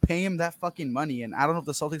someone's going to pay him that fucking money, and I don't know if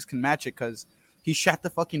the Celtics can match it because he shat the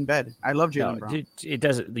fucking bed. I love Jaylen Brown. Dude, it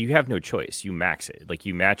doesn't. You have no choice. You max it. Like,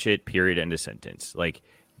 you match it, period, end of sentence. Like,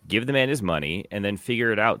 give the man his money and then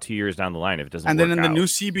figure it out 2 years down the line if it doesn't work out. And then in the new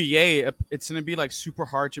CBA, it's going to be, like, super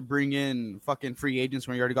hard to bring in fucking free agents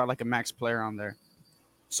when you already got, like, a max player on there.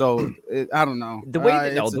 So I don't know. The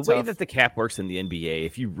way that the cap works in the NBA,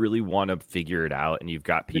 if you really want to figure it out and you've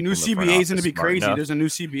got people, the new CBA is going to be crazy. There's a new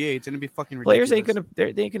CBA. It's going to be fucking ridiculous.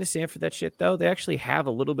 Players ain't gonna stand for that shit though. They actually have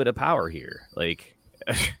a little bit of power here. Like,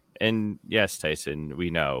 and yes, Tyson, we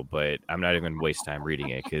know, but I'm not even gonna waste time reading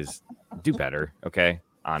it because do better. Okay,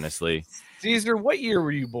 honestly. Caesar, what year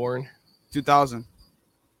were you born? 2000.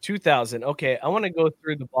 2000. Okay, I want to go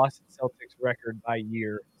through the Boston Celtics record by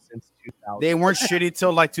year since 2000. They weren't shitty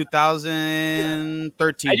till like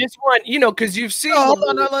 2013. I just want because you've seen. Oh,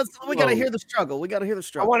 hold on, we gotta hear the struggle.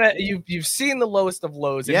 I want to. You've seen the lowest of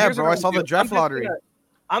lows. And Yeah, here's bro. what I saw the draft lottery.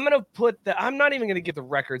 I'm gonna put I'm not even gonna get the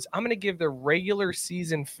records. I'm gonna give the regular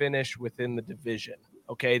season finish within the division.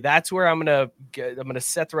 Okay, that's where I'm gonna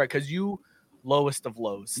set the right because you lowest of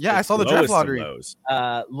lows. Yeah, I saw the draft lottery.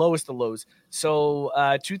 Lowest of lows. So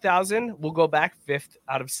 2000, we'll go back 5th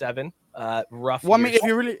out of 7. Rough. Well, I mean, if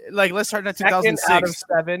you really let's start at 2006. Out of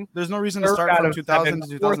 7. There's no reason to start from 2000 to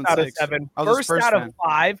 2006. Out of 7. First out of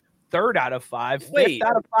 5. Third out of 5. Fifth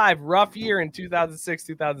out of 5. Rough year in 2006,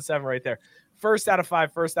 2007, right there. First out of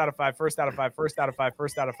 5, first out of 5, first out of 5, first out of 5,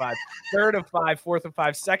 first out of 5, third of 5, fourth of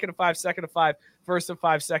 5, second of 5, second of 5, first of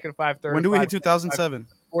 5, second of 5, third. When do we hit 2007?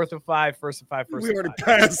 Fourth of 5, first of 5, first. We already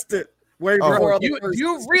passed it.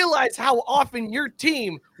 You realize how often your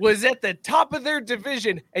team was at the top of their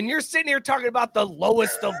division, and you're sitting here talking about the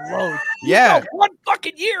lowest of lows. Yeah, one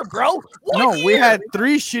fucking year, bro. We had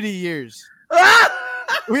 3 shitty years.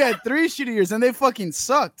 We had 3 shitty years, and they fucking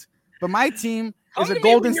sucked. But my team is a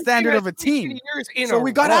golden standard of a team. So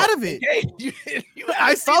we got out of it. Okay?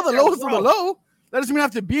 I saw the lowest of the low. That doesn't mean I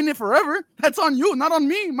have to be in it forever. That's on you, not on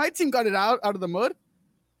me. My team got it out of the mud.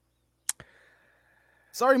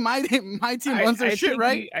 Sorry, my team runs their shit,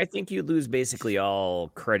 right? I think you lose basically all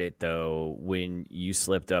credit, though, when you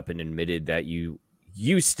slipped up and admitted that you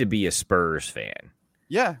used to be a Spurs fan.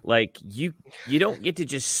 Yeah. Like, you don't get to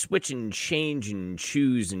just switch and change and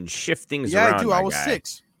choose and shift things around. Yeah, I do. I was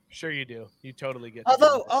 6. Sure you do. You totally get.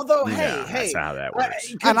 Although, hey, that's how that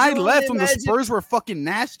works. And I left when the Spurs were fucking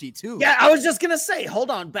nasty too. Yeah, I was just gonna say,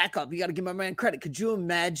 hold on, back up. You got to give my man credit. Could you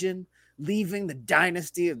imagine leaving the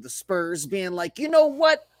dynasty of the Spurs, being like, you know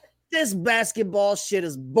what, this basketball shit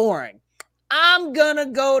is boring. I'm gonna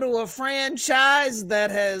go to a franchise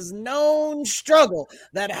that has known struggle,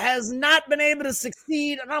 that has not been able to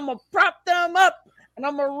succeed, and I'm gonna prop them up, and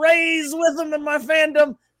I'm gonna raise with them in my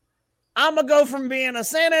fandom. I'm going to go from being a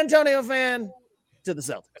San Antonio fan to the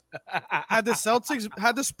Celtics.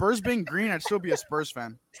 Had the Spurs been green, I'd still be a Spurs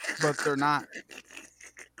fan, but they're not.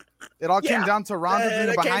 It all came down to Rondo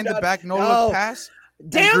doing behind the back, no look pass.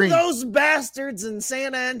 Damn those bastards in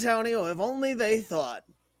San Antonio. If only they thought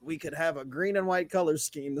we could have a green and white color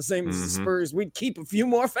scheme, the same as the Spurs, we'd keep a few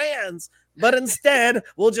more fans. But instead,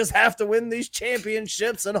 we'll just have to win these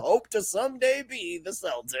championships and hope to someday be the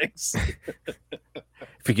Celtics.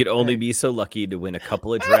 If we could only be so lucky to win a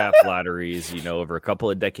couple of draft lotteries, over a couple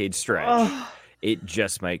of decades stretch, it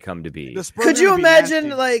just might come to be. Could you imagine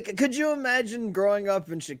growing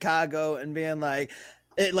up in Chicago and being like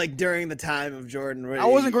during the time of Jordan? I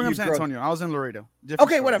wasn't growing up in San Antonio. I was in Laredo.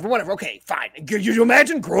 Whatever. Okay, fine. Could you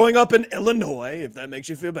imagine growing up in Illinois, if that makes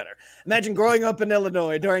you feel better? Imagine growing up in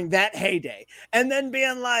Illinois during that heyday and then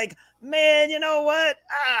being like, man, you know what?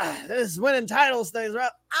 This winning titles thing's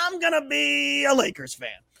rough. I'm going to be a Lakers fan.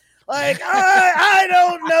 Like, I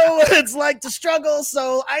don't know what it's like to struggle,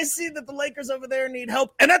 so I see that the Lakers over there need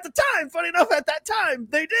help. And at the time, funny enough,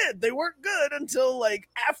 they did. They weren't good until,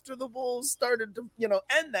 after the Bulls started to,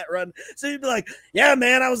 end that run. So you'd be like, yeah,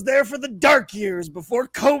 man, I was there for the dark years before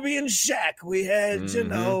Kobe and Shaq. We had,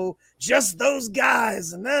 just those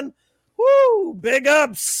guys. And then, woo, big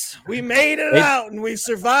ups. We made it out, and we've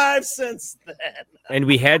survived since then. And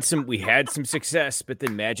we had some success, but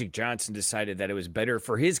then Magic Johnson decided that it was better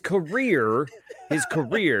for his career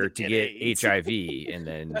to get HIV, and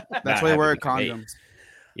then that's why he wear condoms.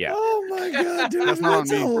 Yeah. Oh my god, dude, that's not on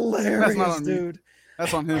me. Hilarious, that's not on dude. Me.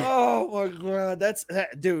 That's on him. Oh my god, that's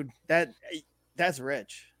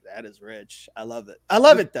rich. That is rich. I love it. I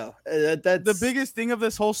love it though. That's the biggest thing of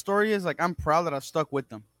this whole story is I'm proud that I've stuck with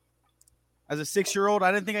them. As a 6-year-old,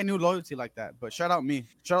 I didn't think I knew loyalty like that. But shout out me.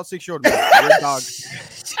 Shout out 6-year-old me. Red dog.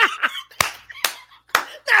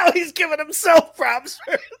 Now he's giving himself props.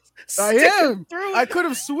 I am. I could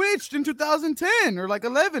have switched in 2010 or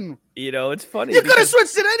 11. It's funny. You could have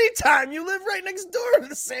switched at any time. You live right next door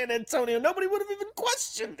to San Antonio. Nobody would have even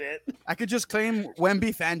questioned it. I could just claim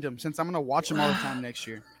Wemby fandom since I'm going to watch him all the time next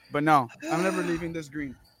year. But no, I'm never leaving this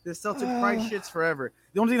green. This Celtic pride shit's forever.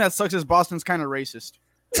 The only thing that sucks is Boston's kind of racist.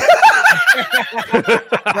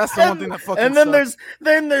 That's the one thing that fucking. And then sucks.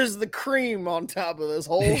 there's the cream on top of this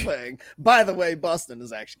whole thing. By the way, Boston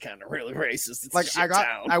is actually kind of really racist. It's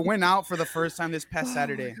I went out for the first time this past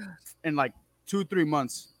Saturday in 2-3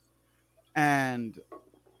 months, and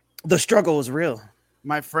the struggle was real.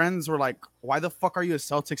 My friends were like, "Why the fuck are you a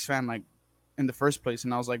Celtics fan in the first place?"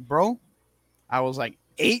 And I was like, "Bro, I was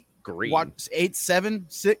 8, green, 8, 7,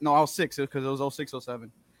 6. No, I was 6 because it was 06,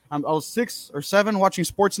 07. I was 6 or 7 watching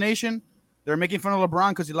Sports Nation. They're making fun of LeBron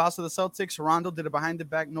because he lost to the Celtics. Rondo did a behind the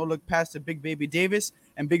back no look pass to Big Baby Davis,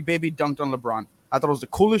 and Big Baby dunked on LeBron. I thought it was the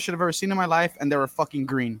coolest shit I've ever seen in my life, and they were fucking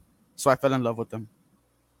green. So I fell in love with them.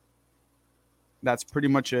 That's pretty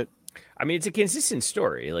much it. I mean, it's a consistent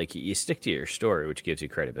story. Like, you stick to your story, which gives you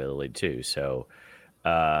credibility too. So,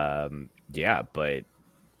 yeah, but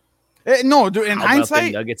no, dude. In how about hindsight,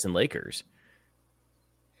 the Nuggets and Lakers?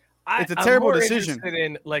 It's a terrible I'm more decision. interested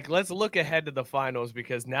in, like, let's look ahead to the finals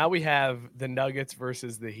because now we have the Nuggets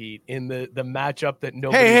versus the Heat in the matchup that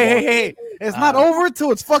nobody. Hey! It's not over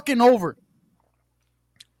till it's fucking over.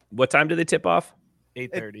 What time do they tip off?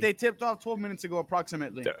 8:30. They tipped off 12 minutes ago,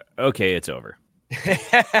 approximately. Okay, it's over.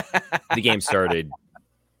 The game started.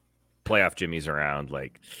 Playoff Jimmy's around.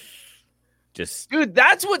 Like, just Dude,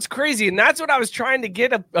 that's what's crazy, and that's what I was trying to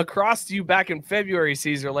get across to you back in February,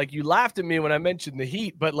 Caesar. Like, you laughed at me when I mentioned the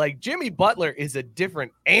Heat, but like Jimmy Butler is a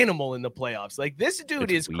different animal in the playoffs. Like, this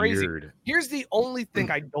dude is crazy. weird. Here's the only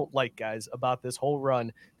thing I don't like, guys, about this whole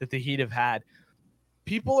run that the Heat have had.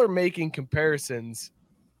 People are making comparisons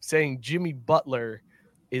saying Jimmy Butler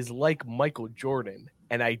is like Michael Jordan,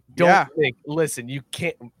 and I don't think. Listen, you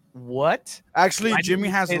can't. What? Actually, Why Jimmy did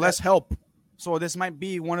you has say less that? help, so this might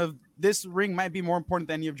be this ring might be more important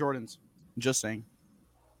than any of Jordan's. Just saying.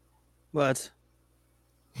 What?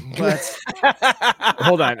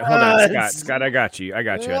 hold on, Scott. I got you on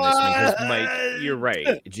this one because Mike, you're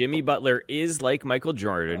right. Jimmy Butler is like Michael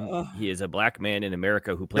Jordan. He is a black man in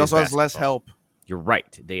America who He plays. also has less basketball. help. You're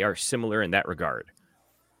right. They are similar in that regard.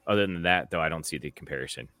 Other than that, though, I don't see the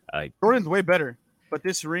comparison. Jordan's way better, but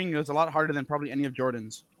this ring is a lot harder than probably any of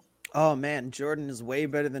Jordan's. Oh man, Jordan is way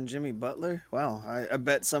better than Jimmy Butler. Wow, I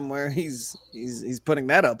bet somewhere he's putting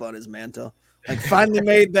that up on his mantle. Like, finally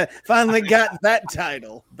got that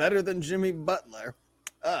title, better than Jimmy Butler.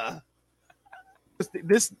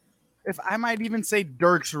 This, if I might even say,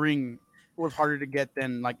 Dirk's ring was harder to get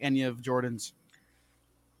than like any of Jordan's.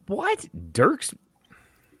 What?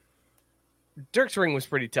 Dirk's ring was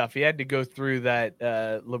pretty tough. He had to go through that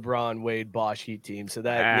LeBron, Wade, Bosch Heat team. So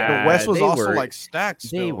that The West was they also were- like stacked. They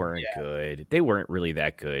Still. weren't good. They weren't really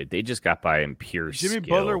that good. They just got by in pure Jimmy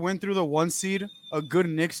skill. Butler went through the 1 seed, a good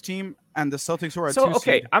Knicks team, and the Celtics were at 2 So,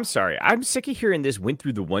 okay, seed. I'm sorry. I'm sick of hearing this went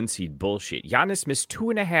through the 1 seed bullshit. Giannis missed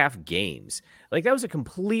 2.5 games. Like, that was a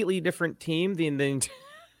completely different team than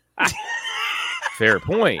Fair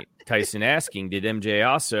point. Tyson asking, did MJ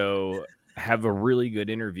also have a really good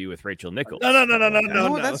interview with Rachel Nichols?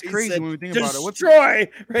 No. That's He crazy said, when we think about it. What's destroy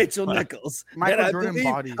Rachel Nichols. Michael And Jordan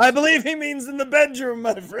bodies. I believe he means in the bedroom,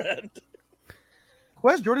 my friend. Who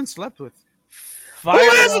has Jordan slept with? Who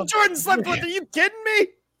hasn't Jordan slept with? Are you kidding me?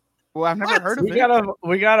 Well, I've never heard of We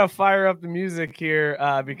it. gotta fire up the music here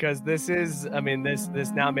because this is, I mean, this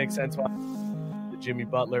now makes sense why the Jimmy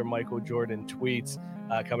Butler, Michael Jordan tweets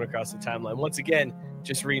coming across the timeline. Once again,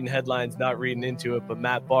 just reading headlines, not reading into it, but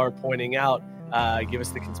Matt Barr pointing out, give us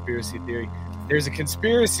the conspiracy theory. There's a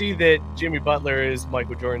conspiracy that Jimmy Butler is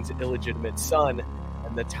Michael Jordan's illegitimate son,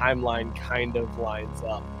 and the timeline kind of lines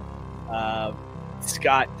up.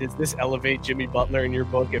 Scott, does this elevate Jimmy Butler in your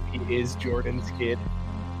book if he is Jordan's kid?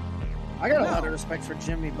 I got a lot of respect for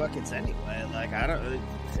Jimmy Buckets anyway. Like,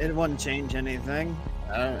 it wouldn't change anything.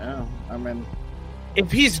 I don't know. I mean,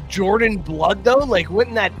 If he's Jordan blood, though, like,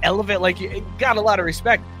 wouldn't that elevate? Like, you got a lot of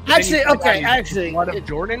respect. But then Actually, you find okay, out he's actually, blood of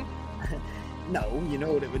Jordan. no, you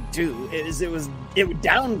know what it would do it would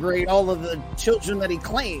downgrade all of the children that he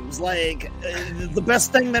claims. Like, the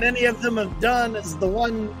best thing that any of them have done is the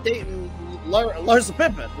one dating Larsa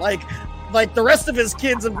Pippen. Like the rest of his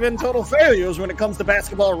kids have been total failures when it comes to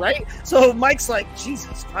basketball, right? So Mike's like,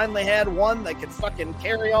 Jesus, finally had one that could fucking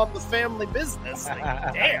carry on the family business. Like,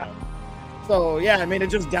 damn. So yeah, I mean, it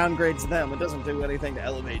just downgrades them. It doesn't do anything to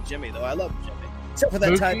elevate Jimmy, though. I love Jimmy, except for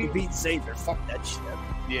that time he beat Xavier. Fuck that shit.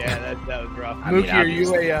 Yeah, that was rough. I mean,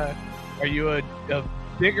 Mookie, are you a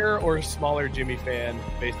bigger or smaller Jimmy fan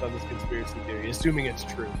based on this conspiracy theory, assuming it's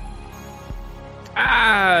true?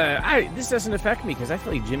 This doesn't affect me because I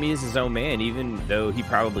feel like Jimmy is his own man, even though he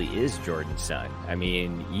probably is Jordan's son. I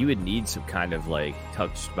mean, you would need some kind of like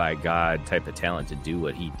touched by God type of talent to do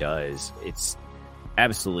what he does. It's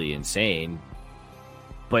absolutely insane.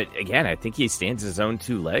 But again, I think he stands his own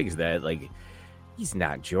 2 legs that, like, he's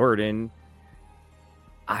not Jordan.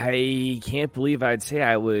 I can't believe I'd say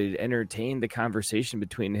I would entertain the conversation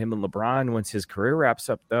between him and LeBron once his career wraps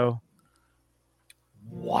up, though.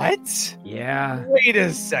 What? Yeah. Wait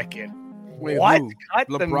a second. Wait, What? who? Cut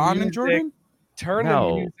the LeBron and music. Jordan? Turn No.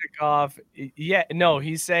 the music off. Yeah, no,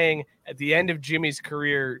 he's saying at the end of Jimmy's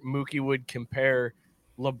career, Mookie would compare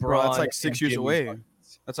LeBron. Bro, that's like 6 and years Jimmy away.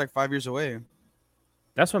 Buckets. That's like 5 years away.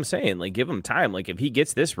 That's what I'm saying. Like, give him time. Like, if he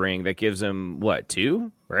gets this ring, that gives him what,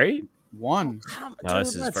 2, right? 1. No, this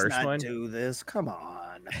is his let's first not one. do this. Come on.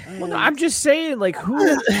 Well, no, I'm just saying, like, who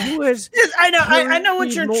is? I know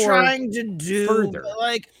what you're more trying to do. further. But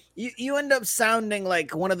like you end up sounding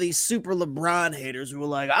like one of these super LeBron haters who are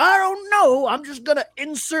like, I don't know, I'm just gonna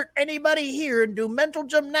insert anybody here and do mental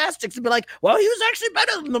gymnastics and be like, well, he was actually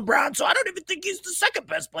better than LeBron, so I don't even think he's the second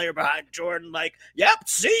best player behind Jordan. Like, yep,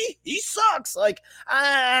 see, he sucks. Like,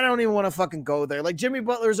 I don't even want to fucking go there. Like, Jimmy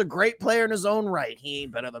Butler's a great player in his own right. He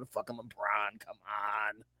ain't better than fucking LeBron. Come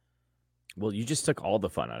on. Well, you just took all the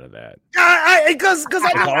fun out of that. Because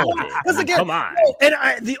again, come on.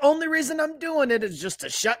 And the only reason I'm doing it is just to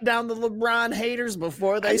shut down the LeBron haters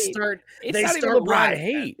before they start. It's they not start even LeBron rioting.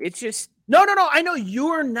 hate. It's just No. I know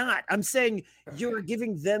you're not. I'm saying you're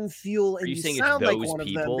giving them fuel, and you you saying it's sound like those one of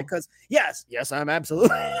them people? because yes, I'm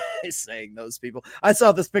absolutely saying those people. I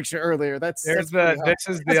saw this picture earlier. That's This is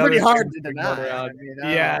pretty other hard thing to going deny. around. I mean,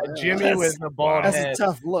 Yeah, Jimmy that's- with the bald That's head. a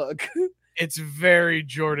tough look. It's very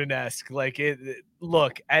Jordan-esque. Like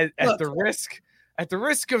look, at the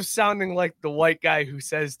risk of sounding like the white guy who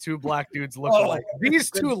says 2 black dudes look alike. These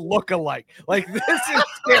 2 look alike. Like, this is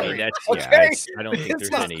scary. I don't think This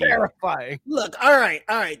there's is any. terrifying. Look, all right.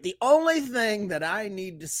 The only thing that I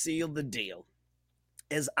need to seal the deal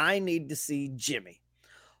is I need to see Jimmy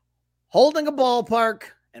holding a ballpark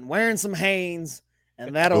and wearing some Hanes,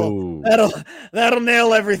 and that'll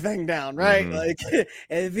nail everything down, right? Mhm. Like,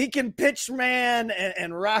 if he can pitch, man,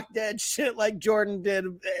 and rock that shit like Jordan did,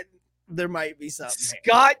 there might be something.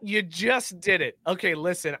 Scott, you just did it. Okay,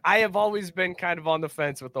 listen, I have always been kind of on the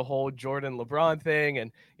fence with the whole Jordan LeBron thing,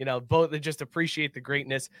 and both just appreciate the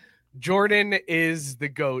greatness. Jordan is the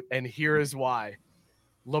GOAT, and here is why.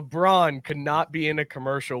 LeBron could not be in a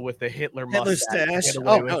commercial with a Hitler mustache.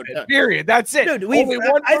 No. Period. That's it. Dude, only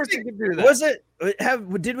one person can do that. Was it?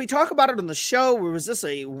 Did we talk about it on the show, or was this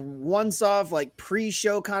a once-off like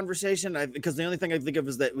pre-show conversation? Because the only thing I think of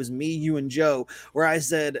is that it was me, you, and Joe, where I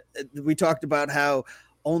said we talked about how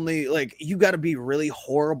only like you got to be really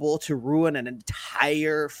horrible to ruin an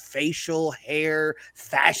entire facial hair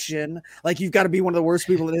fashion. Like, you've got to be one of the worst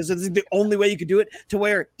people. This is the only way you could do it, to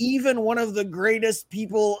where even one of the greatest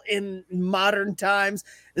people in modern times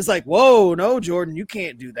is like, whoa, no, Jordan, you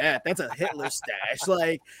can't do that. That's a Hitler stash.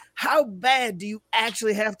 Like, how bad do you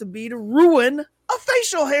actually have to be to ruin a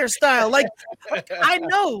facial hairstyle? Like, I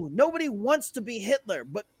know nobody wants to be Hitler,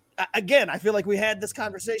 but again, I feel like we had this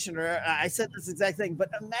conversation, or I said this exact thing,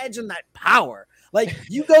 but imagine that power. Like,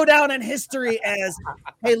 you go down in history as,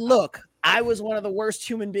 hey, look, I was one of the worst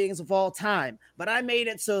human beings of all time, but I made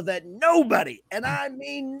it so that nobody, and I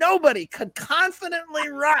mean nobody, could confidently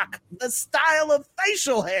rock the style of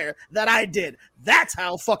facial hair that I did. That's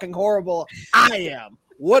how fucking horrible I am.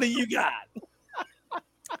 What do you got?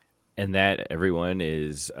 And that, everyone,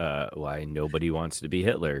 is why nobody wants to be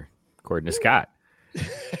Hitler, according to Scott.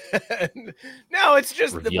 No, it's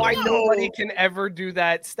just Revealing. why nobody can ever do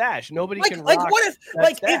that stash. Nobody can like rock what if that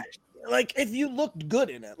like stash. if you looked good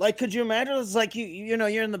in it? Like, could you imagine? It's like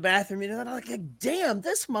you're in the bathroom, like, damn,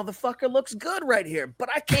 this motherfucker looks good right here, but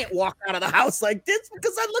I can't walk out of the house like this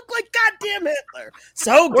because I look like goddamn Hitler.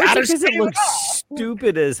 So Because it looks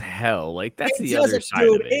stupid as hell. Like, that's the other side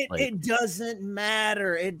of it. It doesn't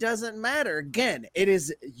matter. It doesn't matter. Again, it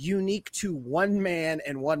is unique to one man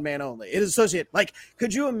and one man only. It is associated. Like,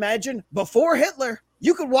 could you imagine before Hitler?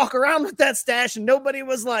 You could walk around with that stash and nobody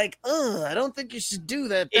was like, I don't think you should do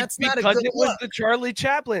that. That's not a good because it was look. the Charlie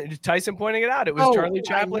Chaplin. Tyson pointing it out. It was Charlie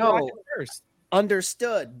Chaplin first.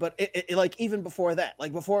 Understood. But it like, even before that,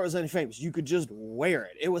 like before it was any famous, you could just wear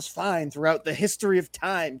it. It was fine throughout the history of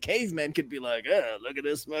time. Cavemen could be like, look at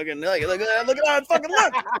this fucking, look at how I fucking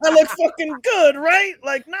look. I look fucking good, right?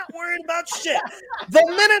 Like, not worried about shit. The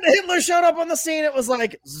minute Hitler showed up on the scene, it was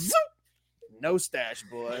like, zoop. No stash,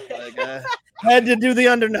 boy. Like, had to do the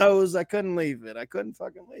undernose. I couldn't leave it. I couldn't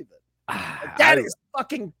fucking leave it. Like, that is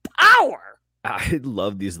fucking power. I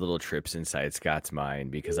love these little trips inside Scott's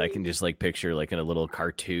mind, because I can just like picture like in a little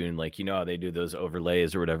cartoon, like, how they do those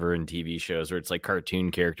overlays or whatever in TV shows where it's like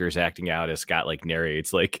cartoon characters acting out as Scott like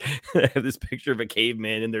narrates. Like, I have this picture of a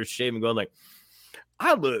caveman in their shave and going like,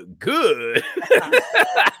 I look good.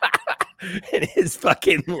 And his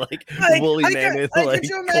fucking like woolly mammoth like could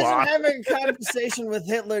you imagine having a conversation with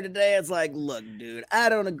Hitler today? It's like, look, dude, I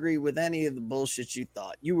don't agree with any of the bullshit you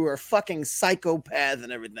thought. You were a fucking psychopath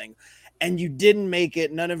and everything, and you didn't make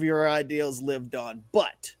it. None of your ideals lived on.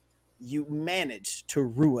 But you managed to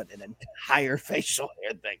ruin an entire facial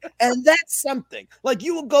hair thing. And that's something. Like,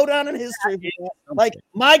 you will go down in history. Like,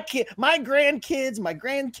 my grandkids,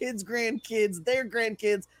 their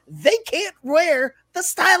grandkids, they can't wear the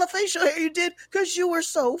style of facial hair you did because you were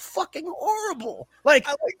so fucking horrible. Like,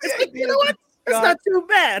 you know what? It's not too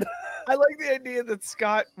bad. I like the idea that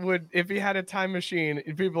Scott would, if he had a time machine,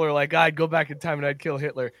 people are like, I'd go back in time and I'd kill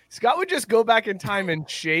Hitler. Scott would just go back in time and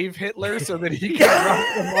shave Hitler so that he could rock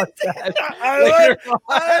the mustache.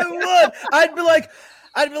 I would. I'd be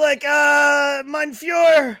like, Mein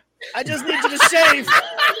Führer, I just need you to shave.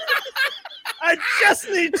 I just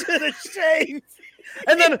need you to shave.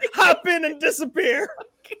 And then hop in and disappear.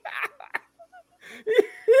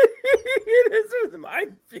 This was my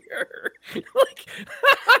fear. Like,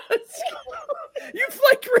 you've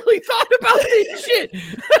like really thought about this shit.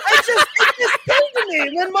 It just came to me,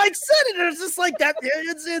 and then Mike said it, and it's just like that.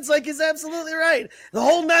 It's like he's absolutely right. The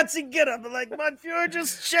whole Nazi get up, and like, Mein Führer,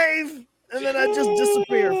 just shave, and then I just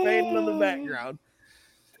disappear, fading in the background.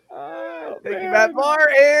 Oh, thank you, Matt Barr,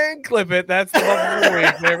 and clip it. That's the one of the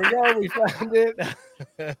week. There we go. We found it.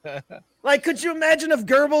 Like, could you imagine if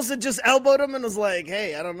Goebbels had just elbowed him and was like,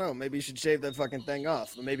 "Hey, I don't know, maybe you should shave that fucking thing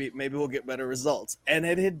off. Maybe we'll get better results." And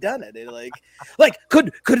it had done it. Like,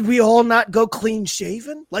 could we all not go clean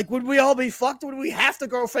shaven? Like, would we all be fucked? Would we have to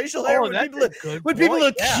grow facial hair? Would people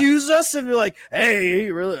accuse us and be like, "Hey,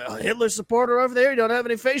 you really a Hitler supporter over there? You don't have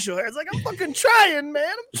any facial hair?" It's like, I'm fucking trying,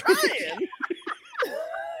 man. I'm trying.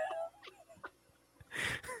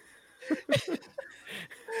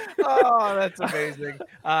 Oh, that's amazing.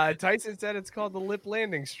 Tyson said it's called the lip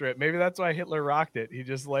landing strip. Maybe that's why Hitler rocked it. He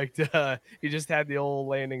just he just had the old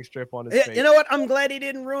landing strip on his face. You know what? I'm glad he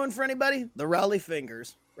didn't ruin for anybody. The Raleigh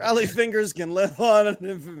fingers. Raleigh fingers can live on in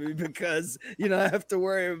infamy because you don't have to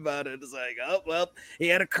worry about it. It's like, oh, well, he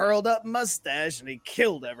had a curled up mustache and he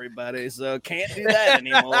killed everybody, so can't do that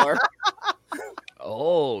anymore.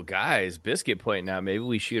 Oh, guys, Biscuit pointing out maybe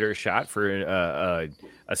we shoot our shot for a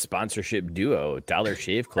sponsorship duo. Dollar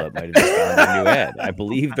Shave Club might have just found a new ad. I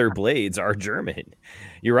believe their blades are German.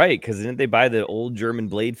 You're right, because didn't they buy the old German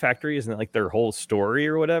blade factory? Isn't that like their whole story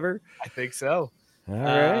or whatever? I think so. All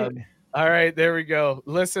right. All right, there we go.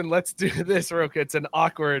 Listen, let's do this real quick. It's an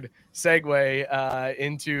awkward segue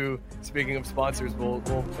into, speaking of sponsors, we'll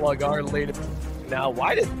plug our latest. Now,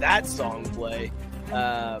 why did that song play?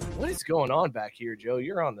 What is going on back here, Joe?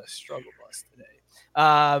 You're on the struggle bus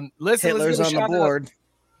today. Listen, Hitler's on the board.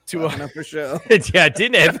 To up a show. Yeah, I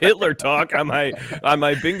didn't have Hitler talk on my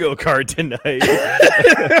bingo card tonight.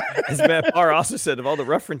 As Matt Barr also said, of all the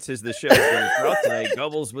references the show is going throughout tonight,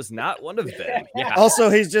 Goebbels was not one of them. Yeah. Also,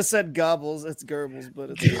 he's just said gobbles. It's Goebbels, but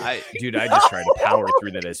it's I just tried to power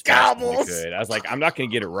through that as fast as I could. I was like, I'm not going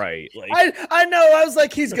to get it right. Like, I know. I was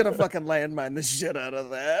like, he's gonna fucking landmine the shit out of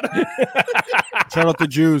that. Shout out the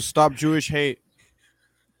Jews. Stop Jewish hate.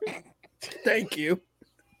 Thank you,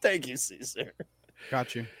 Caesar.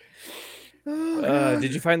 Got you.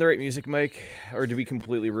 Did you find the right music, Mike, or did we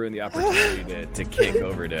completely ruin the opportunity to kick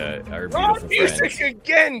over to our beautiful music friends?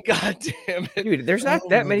 again? God damn it, Dude! There's not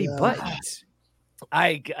that many buttons.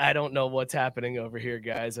 I don't know what's happening over here,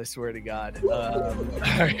 guys. I swear to God. All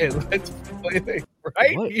right, let's play the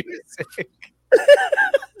right music.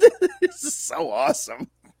 This is so awesome.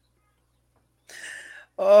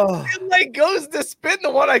 Oh, It like goes to spin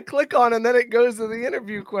the one I click on, and then it goes to the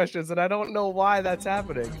interview questions, and I don't know why that's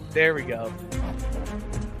happening. There we go.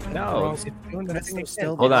 No, It's doing the thing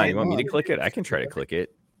again. hold on. You want me to click it? I can try to click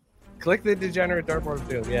it. Click the degenerate dartboard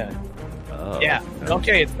too. Yeah. Oh. Yeah.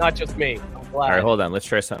 Okay, it's not just me. I'm glad. All right, hold on. Let's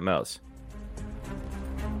try something else.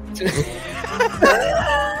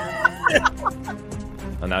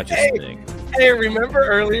 Oh, now it's just spinning. Hey, remember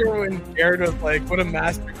earlier when Jared was like, "What a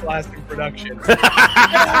masterclass in production"?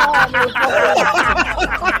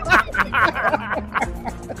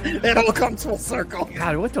 it all comes full circle.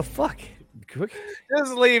 God, what the fuck?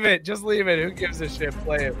 Just leave it. Just leave it. Who gives a shit?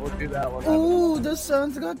 Play it. We'll do that one. Ooh, the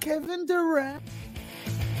Suns got Kevin Durant.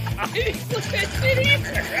 I didn't look that shit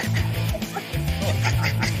either.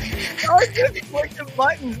 I just clicked the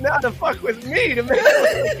buttons now to fuck with me to make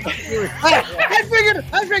I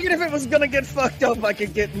figured if it was gonna get fucked up, I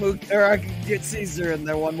could get Mook or I could get Caesar in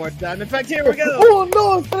there one more time. In fact, here we go. Oh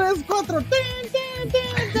no, tres, cuatro.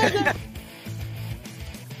 Dun.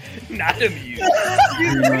 not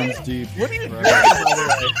amused. Deep. What are you drinking?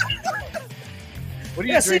 What are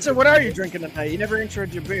you Yeah, drinking? Caesar, what are you drinking tonight? You never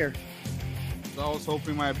introed your beer. I was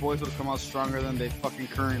hoping my boys would come out stronger than they fucking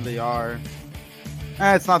currently are.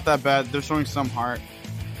 It's not that bad. They're showing some heart.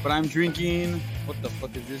 But I'm drinking... What the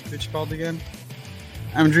fuck is this bitch called again?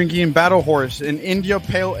 I'm drinking Battle Horse, an India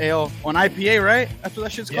Pale Ale, an IPA, right? That's what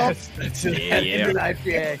that shit's called. Yes, that's it. Indian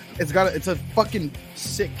IPA. It's a fucking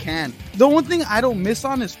sick can. The one thing I don't miss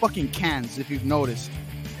on is fucking cans. If you've noticed,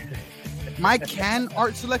 my can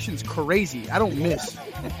art selection's crazy. I don't miss.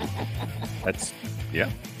 That's yeah.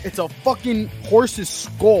 It's a fucking horse's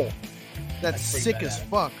skull. That's sick as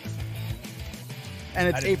fuck. And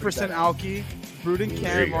it's 8% alky. Brewed in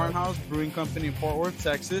Can, Barnhouse Brewing Company in Fort Worth,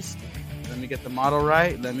 Texas. Let me get the model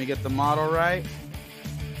right.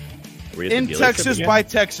 In Texas by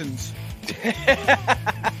Texans.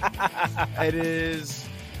 It is.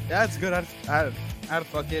 Yeah, it's good. I'd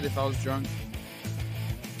fuck it if I was drunk.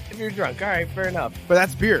 If you're drunk, all right, fair enough. But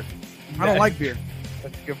that's beer. I don't like beer.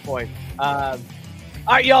 That's a good point.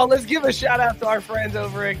 All right, y'all, let's give a shout out to our friends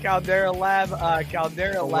over at Caldera Lab.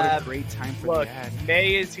 Caldera Lab. What a great time for Look, the ad.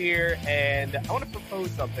 May is here, and I want to propose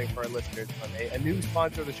something for our listeners Monday. A new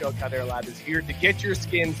sponsor of the show, Caldera Lab, is here to get your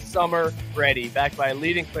skin summer ready, backed by a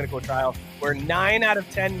leading clinical trial where 9 out of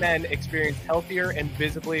 10 men experience healthier and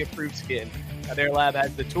visibly improved skin. Caldera Lab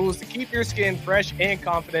has the tools to keep your skin fresh and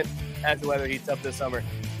confident as the weather heats up this summer.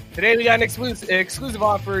 Today, we got an exclusive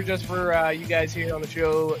offer just for you guys here on the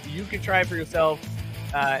show. You can try it for yourself.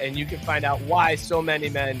 And you can find out why so many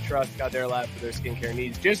men trust Caldera Lab for their skincare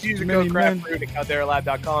needs. Just use the code CraftBrewed at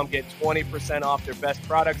CalderaLab.com. Get 20% off their best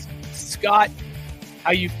products. Scott,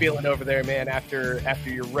 how you feeling over there, man? After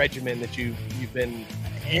your regimen that you've been,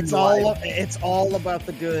 it's all about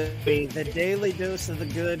the good. The daily dose of the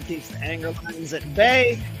good keeps the anger lines at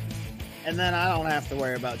bay, and then I don't have to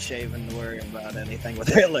worry about shaving to worry about anything with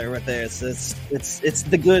Hitler with this. It's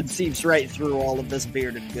the good seeps right through all of this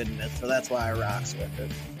bearded goodness, so that's why I rocks with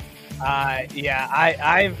it.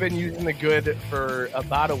 I've been using the good for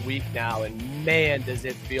about a week now, and man, does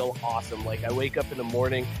it feel awesome. Like, I wake up in the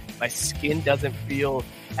morning, my skin doesn't feel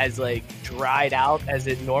as like dried out as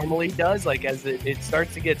it normally does. Like, as it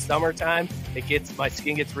starts to get summertime, my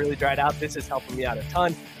skin gets really dried out. This is helping me out a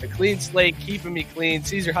ton. A clean slate, keeping me clean.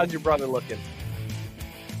 Caesar, how's your brother looking?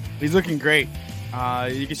 He's looking great.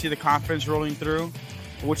 You can see the confidence rolling through,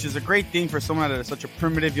 which is a great thing for someone at such a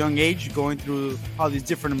primitive young age, going through all these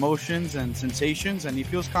different emotions and sensations, and he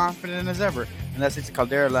feels confident as ever. And that's the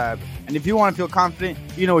Caldera Lab. And if you want to feel confident,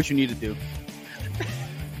 you know what you need to do.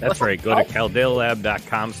 That's right. Go to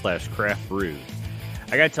caldelab.com/craftbrewed.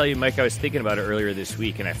 I got to tell you, Mike, I was thinking about it earlier this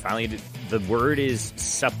week, and I finally did. The word is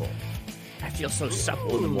supple. I feel so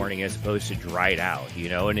supple in the morning as opposed to dried out, you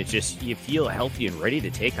know, and it's just, you feel healthy and ready to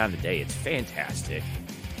take on the day. It's fantastic.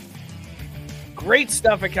 Great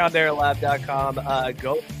stuff at CalderaLab.com.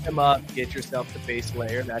 Go pick them up. Get yourself the base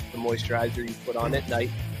layer. That's the moisturizer you put on at night,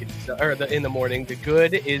 in the morning. The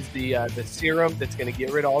good is the serum that's going to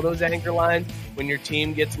get rid of all those anger lines when your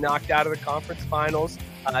team gets knocked out of the conference finals.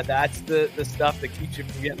 That's the stuff that keeps you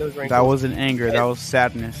from getting those wrinkles. That wasn't anger. That was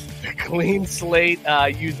sadness. Clean slate.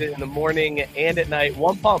 Use it in the morning and at night.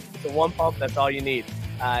 One pump. It's a one pump. That's all you need.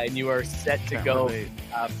 And you are set to go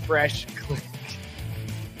fresh, clean.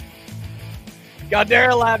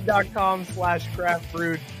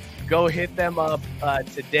 CalderaLab.com/craftbrewed. Go hit them up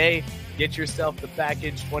today. Get yourself the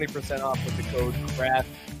package, 20% off with the code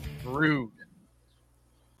CraftBrewed.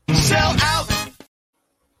 Sell out.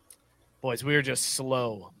 Boys, we are just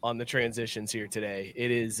slow on the transitions here today.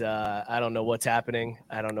 It is, I don't know what's happening.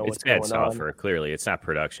 I don't know what's going on. It's bad software, clearly. It's not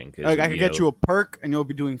production. I can get you a perk, and you'll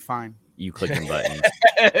be doing fine. You clicking buttons.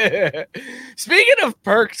 Speaking of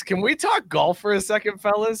perks, can we talk golf for a second,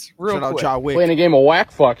 fellas? Real Shout quick. out John Wick. Playing a game of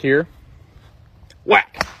whack fuck here.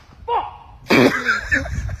 Whack.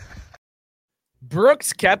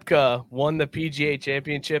 Brooks Koepka won the PGA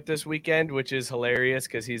Championship this weekend, which is hilarious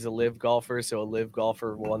because he's a live golfer. So a live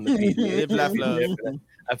golfer won the PGA Championship.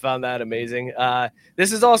 I found that amazing.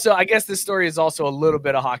 This is also, I guess this story is also a little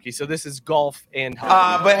bit of hockey. So this is golf and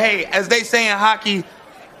hockey. But hey, as they say in hockey,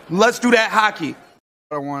 let's do that hockey.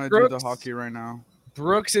 I want to do the hockey right now.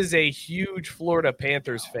 Brooks is a huge Florida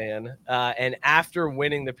Panthers fan. And after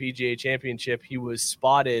winning the PGA Championship, he was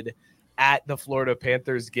spotted at the Florida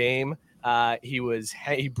Panthers game.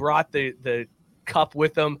 He brought the cup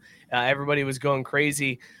with him. Everybody was going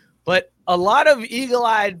crazy. But a lot of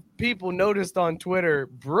eagle-eyed people noticed on Twitter,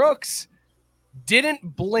 Brooks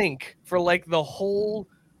didn't blink for like the whole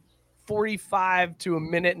 45 to a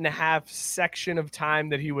minute and a half section of time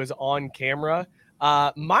that he was on camera.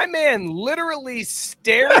 My man literally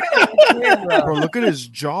stared at the camera. Bro, look at his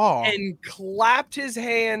jaw. And clapped his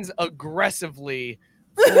hands aggressively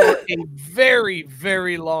for a very,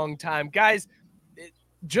 very long time. Guys,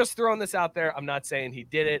 just throwing this out there. I'm not saying he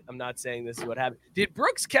did it. I'm not saying this is what happened. Did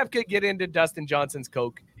Brooks Koepka get into Dustin Johnson's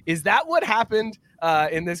coke? Is that what happened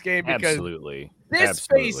in this game? Because Absolutely. this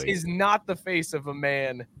face is not the face of a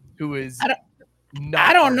man who is.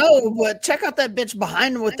 I don't know, but check out that bitch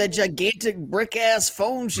behind him with that gigantic brick ass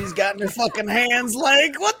phone she's got in her fucking hands.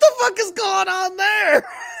 Like, what the fuck is going on there?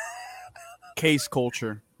 Case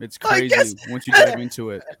culture. It's crazy once you dive into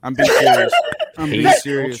it. I'm being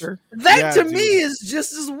serious. That to me is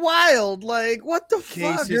just as wild. Like, what the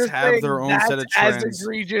fuck? Cases have their own set of trends. As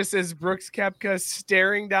egregious as Brooks Koepka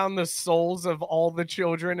staring down the souls of all the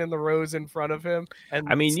children in the rows in front of him. And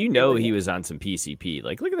I mean, he was on some PCP.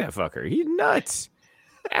 Like, look at that fucker. He's nuts.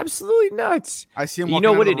 Absolutely nuts. I see him. You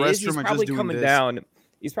know what it is? He's probably coming down.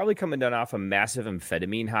 He's probably coming down off a massive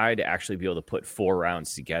amphetamine high to actually be able to put 4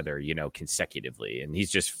 rounds together, consecutively. And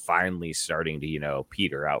he's just finally starting to,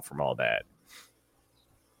 peter out from all that.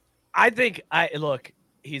 I think look,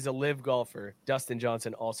 he's a live golfer. Dustin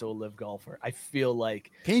Johnson, also a live golfer. I feel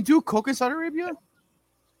like. Can you do coke in Saudi Arabia?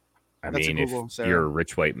 I mean, if you're a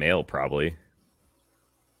rich white male, probably.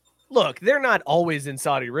 Look, they're not always in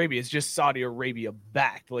Saudi Arabia. It's just Saudi Arabia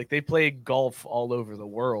backed. Like, they play golf all over the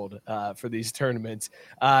world for these tournaments.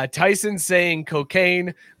 Tyson saying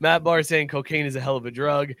cocaine. Matt Barr saying cocaine is a hell of a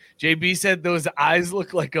drug. JB said those eyes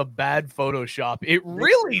look like a bad Photoshop. It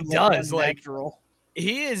really does. Like,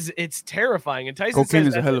 it's terrifying. And Tyson cocaine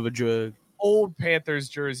says is a hell of a drug. Old Panthers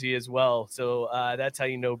jersey as well. So that's how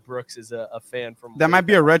you know Brooks is a fan from. That might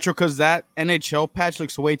be a retro because that NHL patch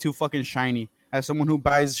looks way too fucking shiny. As someone who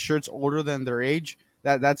buys shirts older than their age,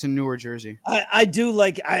 that's a newer jersey. I do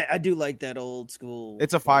like that old school.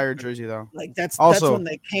 It's a fire jersey though. Like that's also when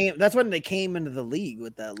they came. That's when they came into the league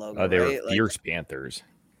with that logo. Oh, they right? were fierce Panthers.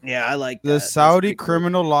 Yeah, I like the that. Saudi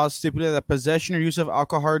criminal laws stipulate that possession or use of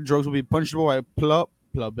alcohol or drugs will be punishable by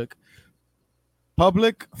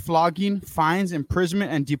public flogging, fines, imprisonment,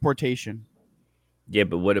 and deportation. Yeah,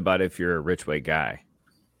 but what about if you're a rich white guy?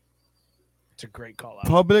 It's a great call out.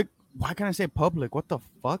 Public. Why can't I say public? What the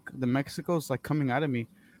fuck? The Mexico's like coming out of me.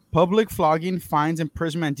 Public flogging, fines,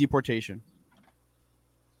 imprisonment, and deportation.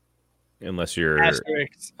 Unless you're a rich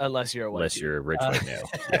white male.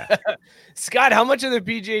 Yeah. Scott, how much of the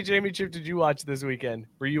PGA Championship did you watch this weekend?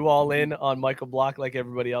 Were you all in on Michael Block like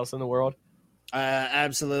everybody else in the world?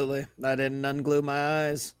 Absolutely. I didn't unglue my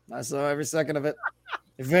eyes. I saw every second of it.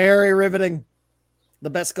 Very riveting. The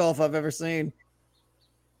best golf I've ever seen.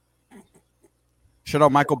 Shout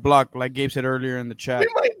out Michael Block, like Gabe said earlier in the chat.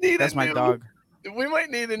 That's my dog. We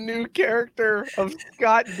might need a new character of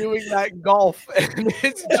Scott doing that golf. And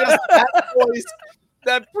it's just that voice,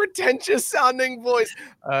 that pretentious sounding voice.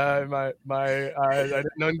 I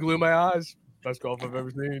didn't unglue my eyes. Best golf I've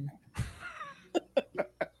ever seen.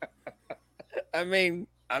 I mean,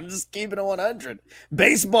 I'm just keeping it 100.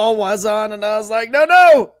 Baseball was on, and I was like,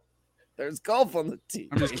 no. There's golf on the tee.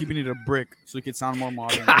 I'm just keeping it a brick so it can sound more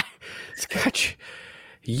modern. Scotch,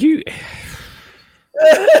 you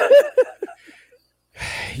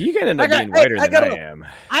gotta end up being whiter than I am.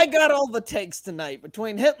 I got all the takes tonight.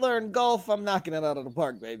 Between Hitler and golf, I'm knocking it out of the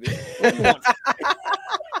park, baby.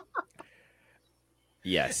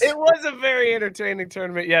 Yes. It was a very entertaining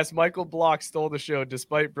tournament. Yes, Michael Block stole the show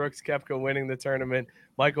despite Brooks Koepka winning the tournament.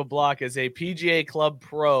 Michael Block is a PGA Club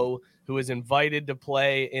pro who was invited to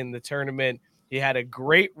play in the tournament. He had a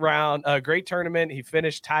great tournament. He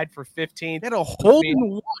finished tied for 15th. He had a hole in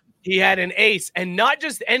one. He had an ace, and not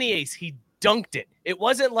just any ace. He dunked it. It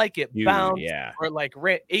wasn't like it bounced or like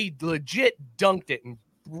ran. He legit dunked it and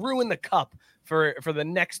ruined the cup for the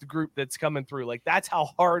next group that's coming through. Like, that's how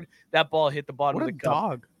hard that ball hit the bottom of the cup.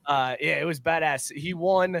 Dog. Yeah, it was badass. He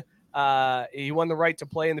won the right to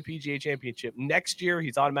play in the PGA Championship. Next year,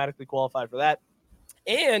 he's automatically qualified for that.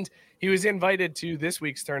 And he was invited to this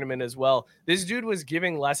week's tournament as well. This dude was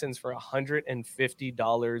giving lessons for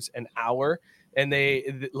 $150 an hour. And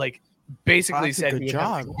they basically said he would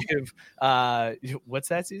have to give, what's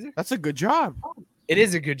that, Caesar? That's a good job. It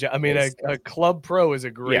is a good job. I mean, a club pro is a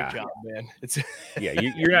great job, man. It's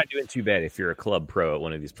you're not doing too bad if you're a club pro at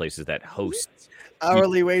one of these places that hosts.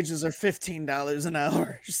 Hourly wages are $15 an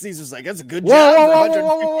hour. Caesar's like, that's a good Whoa, job.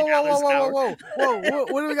 whoa.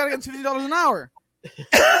 What do we got to get $50 an hour?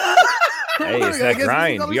 Hey, it's that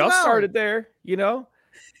grind. We all started there,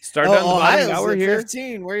 Started on the bottom. Now we're here.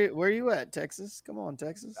 15. Where you at, Texas? Come on,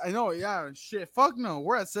 Texas. I know, yeah. Shit, fuck no.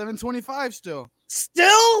 We're at 725 still.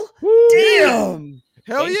 Still? Woo! Damn.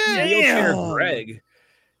 Hell yeah. Greg.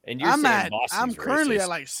 And I'm currently at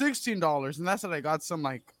like $16, and that's that I got some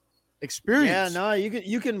like experience. Yeah, no,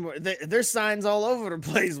 you can. There's signs all over the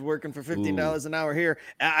place working for $15 an hour here.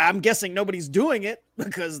 I'm guessing nobody's doing it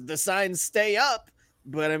because the signs stay up.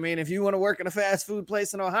 But I mean, if you want to work in a fast food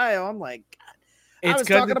place in Ohio, I'm like, God, I was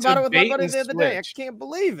talking about it with my buddy the other day. I can't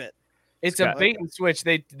believe it. It's a bait and switch.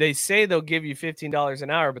 They say they'll give you $15 an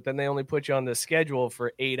hour, but then they only put you on the schedule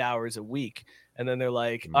for 8 hours a week. And then they're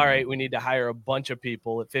like, all right, we need to hire a bunch of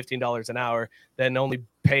people at $15 an hour, then only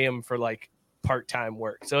pay them for like part-time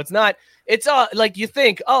work. So it's like you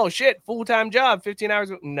think, oh shit, full-time job, 15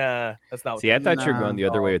 hours. Nah, that's not. See, I thought you were going the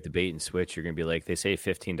other way with the bait and switch. You're going to be like, they say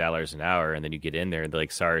 $15 an hour, and then you get in there and they're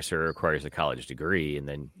like, sorry, sir, requires a college degree. And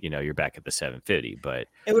then, you're back at the $750. But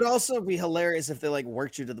it would also be hilarious if they like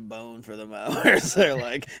worked you to the bone for them hours. They're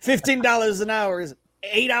like $15 an hour is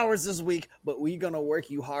 8 hours this week, but we're going to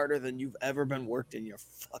work you harder than you've ever been worked in your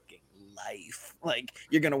fucking life. Like,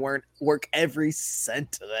 you're gonna work every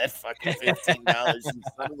cent of that fucking $15, you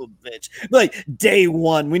son of a bitch. Like, day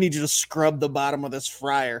one, we need you to scrub the bottom of this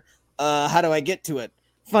fryer. How do I get to it?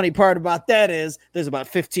 Funny part about that is there's about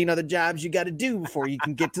 15 other jobs you got to do before you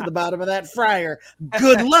can get to the bottom of that fryer.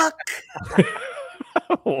 Good luck.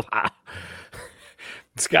 Wow.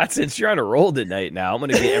 Scott, since you're on a roll tonight now, I'm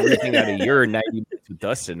going to get everything out of your 90 minutes with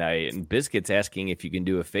us tonight. And Biscuit's asking if you can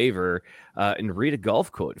do a favor and read a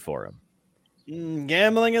golf quote for him.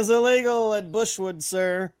 Gambling is illegal at Bushwood,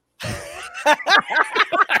 sir. I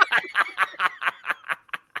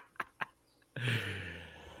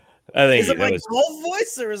think is it my golf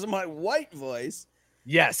voice or is it my white voice?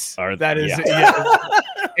 Yes, that is yeah.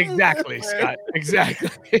 Exactly, Scott.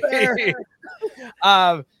 Exactly.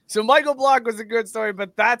 So Michael Block was a good story,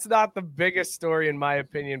 but that's not the biggest story in my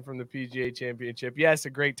opinion from the PGA Championship. Yes, a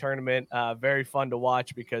great tournament, very fun to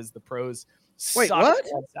watch because the pros sucked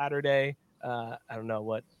on Saturday. I don't know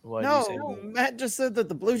what. No, Matt just said that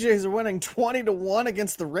the Blue Jays are winning 20-1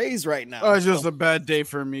 against the Rays right now. Oh, it's just a bad day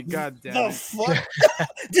for me. God damn it. Fuck?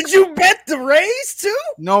 Did you bet the Rays too?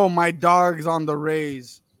 No, my dog's on the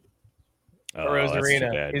Rays.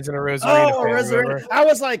 Rosarina. He's in a Rosarina. Oh, Rosarina. I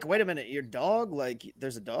was like, wait a minute, your dog? Like,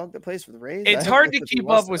 there's a dog that plays for the Rays? It's hard to keep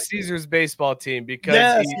up with Caesar's baseball team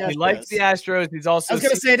because he likes the Astros. He's also I was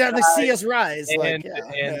going to say down to see us rise. And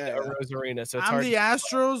Rosarina. So it's I'm hard the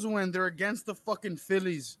Astros when they're against the fucking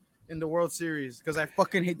Phillies in the World Series because I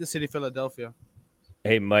fucking hate the city of Philadelphia.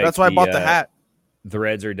 Hey, Mike. That's why I bought the hat. The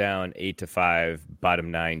Reds are down 8-5,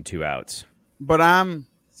 bottom 9, 2 outs. But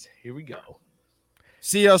here we go.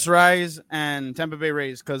 See us rise and Tampa Bay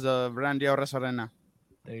Rays because of Randy Rosarena.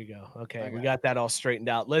 There you go. Okay, we got that all straightened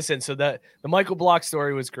out. Listen, so the Michael Block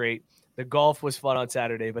story was great. The golf was fun on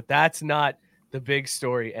Saturday, but that's not the big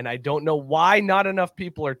story. And I don't know why not enough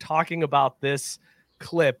people are talking about this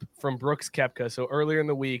clip from Brooks Koepka. So earlier in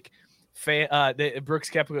the week, Brooks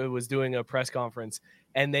Koepka was doing a press conference,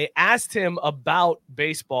 and they asked him about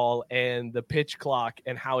baseball and the pitch clock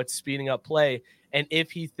and how it's speeding up play, and if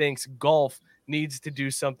he thinks golf needs to do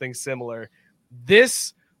something similar.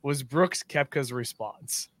 This was Brooks Koepka's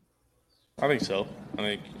response. I think so.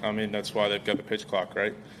 I mean, that's why they've got the pitch clock,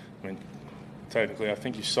 right? I mean, technically, I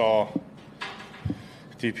think you saw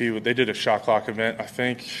DP, they did a shot clock event, I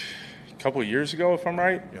think, a couple of years ago, if I'm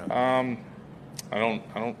right. Yeah.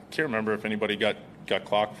 I can't remember if anybody got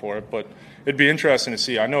clocked for it, but it'd be interesting to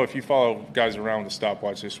see. I know if you follow guys around with the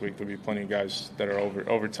stopwatch this week, there'll be plenty of guys that are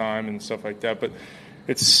over time and stuff like that, but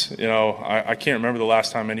it's, I can't remember the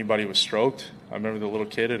last time anybody was stroked. I remember the little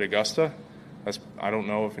kid at Augusta. I don't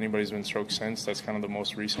know if anybody's been stroked since. That's kind of the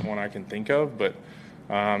most recent one I can think of. But,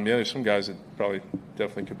 there's some guys that probably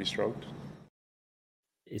definitely could be stroked.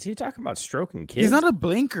 Is he talking about stroking kids? He's not a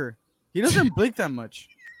blinker. He doesn't blink that much.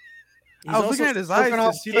 I was looking at his eyes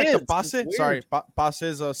to see like the pase. Sorry, pase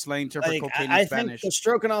is a slang term for cocaine in Spanish. I think the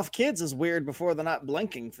stroking off kids is weird before the not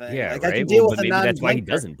blinking thing. Yeah, like, right? I can deal with maybe that's why he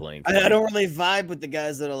doesn't blink. I don't really vibe with the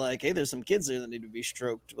guys that are like, hey, there's some kids there that need to be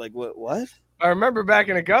stroked. Like, what? I remember back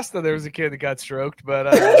in Augusta, there was a kid that got stroked, but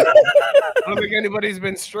I don't think anybody's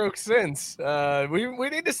been stroked since. We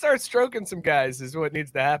need to start stroking some guys is what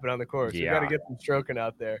needs to happen on the course. Yeah. We got to get some stroking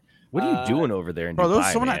out there. What are you doing over there in Bro, Dubai, there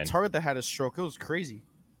was someone at Target that had a stroke. It was crazy.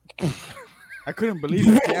 I couldn't believe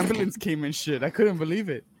it. The ambulance came and shit. I couldn't believe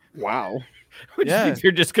it. Wow. Yeah.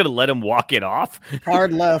 You're just going to let him walk it off?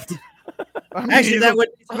 Hard left. Actually, that would.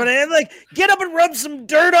 But I'm like, get up and rub some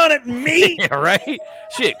dirt on it, me. Yeah, right?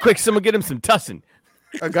 Shit, quick, someone get him some tussin.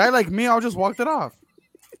 A guy like me, I'll just walk it off.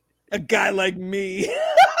 A guy like me.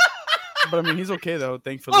 But I mean, he's okay though.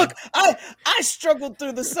 Thankfully. Look, I struggled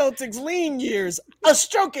through the Celtics lean years. A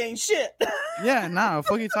stroke ain't shit. Yeah, nah. What the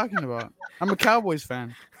fuck are you talking about? I'm a Cowboys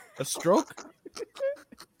fan. A stroke?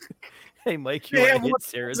 Hey, Mike, you want to hit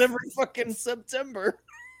Sarah's every fucking September.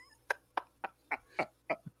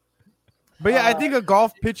 But yeah, I think a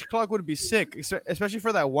golf pitch clock would be sick, especially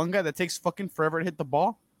for that one guy that takes fucking forever to hit the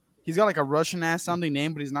ball. He's got like a Russian ass sounding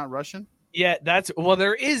name, but he's not Russian. Yeah,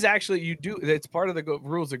 there is actually, it's part of the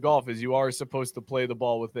rules of golf is you are supposed to play the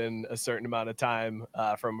ball within a certain amount of time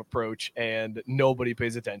from approach, and nobody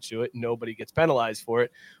pays attention to it. Nobody gets penalized for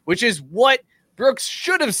it, which is what Brooks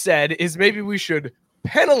should have said is maybe we should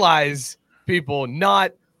penalize people,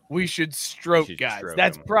 not we should stroke guys.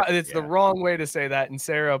 That's the wrong way to say that. And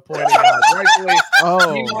Sarah pointing out rightfully,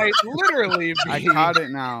 he might literally be I caught it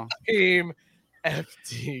now. Team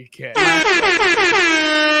FTK.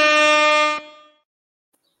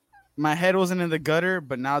 My head wasn't in the gutter,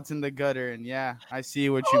 but now it's in the gutter. And yeah, I see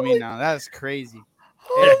what you mean now. That's crazy.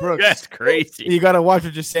 Hey, Brooks, that's crazy. You got to watch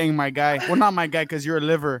what you're saying, my guy. Well, not my guy, because you're a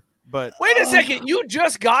liver. But wait a second, you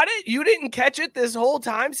just got it? You didn't catch it this whole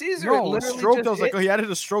time, Caesar? No, stroke. I was like, he added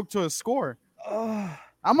a stroke to his score.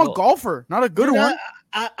 I'm a golfer, not a good one.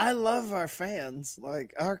 I love our fans.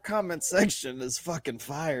 Like, our comment section is fucking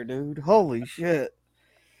fire, dude. Holy shit.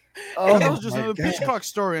 Oh, that was just another pitch clock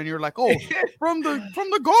story, and you're like, oh, from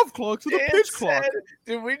the golf clock to the pitch clock.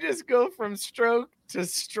 Did we just go from stroke to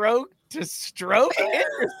stroke to stroke?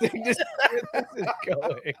 Interesting to see where this is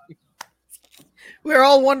going. We're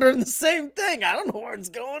all wondering the same thing. I don't know where it's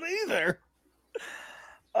going either.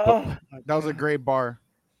 That was a great bar.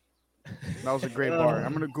 That was a great bar.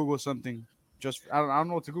 I'm gonna Google something. Just I don't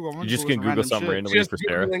know what to Google. You just can Google something randomly for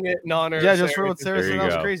Sarah. Yeah, just for what Sarah said. That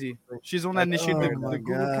was crazy. She's the one that initiated the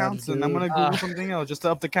Google counts, and I'm gonna Google something else just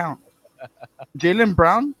to up the count. Jaylen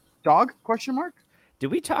Brown, dog? Question mark.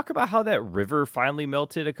 Did we talk about how that river finally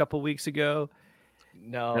melted a couple weeks ago?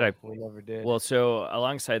 No, we never did. Well, so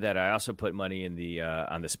alongside that, I also put money in the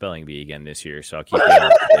on the spelling bee again this year. So I'll keep you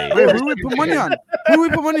up to date. Wait, who do we put money on? Who do we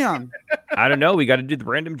put money on? I don't know. We got to do the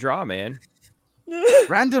random draw, man.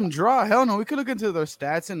 Random draw? Hell no. We could look into their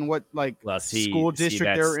stats and what school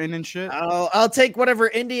district they're in and shit. I'll take whatever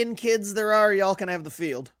Indian kids there are. Y'all can have the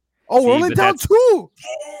field. Oh, we're only down 2.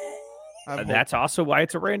 That's also why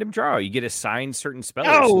it's a random draw. You get assigned certain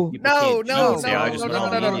spellers. No. Oh,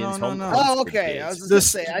 okay. I was just gonna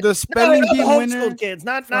say the spelling bee winner. Homeschool kids,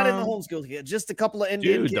 not in the homeschool kids. Just a couple of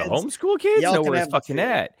Indian kids. The homeschool kids know where it's fucking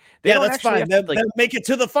at. That's fine. They'll make it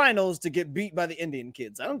to the finals to get beat by the Indian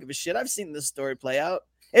kids. I don't give a shit. I've seen this story play out.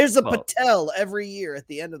 There's a Patel every year at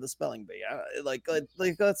the end of the spelling bee. Like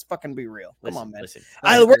let's fucking be real. Come on, man. Listen,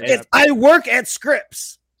 I work at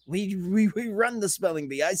Scripps. We run the spelling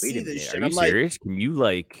bee. I see this shit. Are you serious?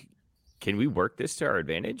 Can we work this to our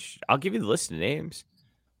advantage? I'll give you the list of names.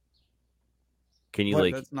 Can you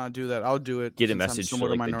let's not do that. I'll do it. Get a message to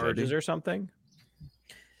the judges or something?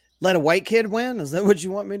 Let a white kid win? Is that what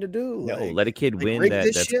you want me to do? No, let a kid win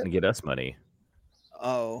that's going to get us money.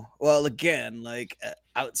 Oh, well, again,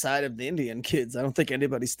 outside of the Indian kids, I don't think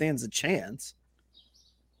anybody stands a chance.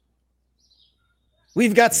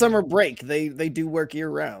 We've got summer break. They do work year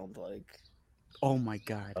round. Oh my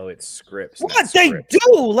god. Oh, it's Scripps. What they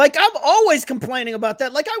do? I'm always complaining about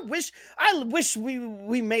that. I wish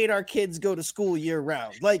we made our kids go to school year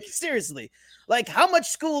round. Seriously. How much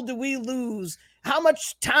school do we lose? How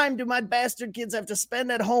much time do my bastard kids have to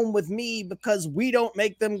spend at home with me because we don't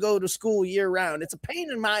make them go to school year round? It's a pain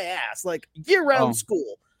in my ass. Year round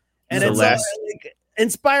school. And it's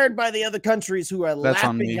inspired by the other countries who are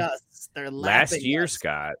lapping us. They're last year,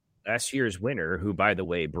 Scott. Last year's winner, who by the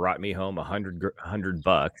way brought me home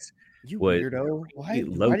 $100. You weirdo! Why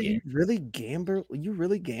do you really gamble? You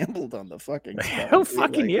really gambled on the fucking stuff. Oh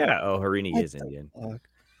fucking yeah! Oh, Harini is Indian. There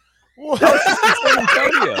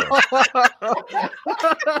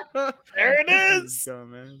it is.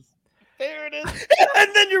 Dumbass. There it is.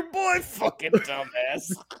 And then your boy, fucking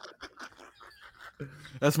dumbass.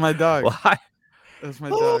 That's my dog. Why? That's my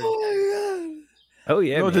dog. Oh my god. Oh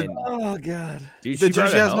yeah, man. Oh god. Dude, the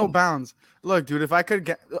jersey has no bounds. Look, dude, if I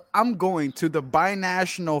could I'm going to the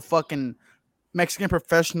binational fucking Mexican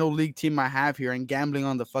professional league team I have here and gambling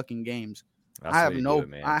on the fucking games. I have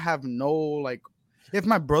no if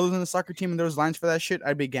my brother's in the soccer team and there was lines for that shit,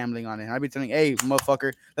 I'd be gambling on it. I'd be telling, hey,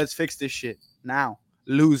 motherfucker, let's fix this shit now.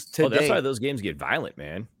 Lose today. Oh, that's why those games get violent,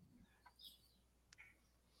 man.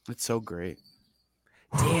 It's so great.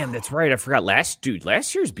 Damn, that's right. I forgot. Last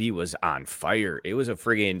year's B was on fire. It was a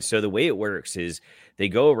friggin' so the way it works is they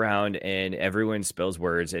go around and everyone spells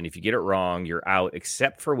words, and if you get it wrong, you're out,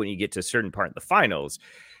 except for when you get to a certain part in the finals.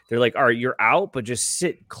 They're like, all right, you're out, but just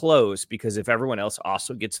sit close because if everyone else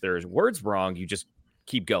also gets their words wrong, you just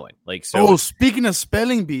keep going. Oh, speaking of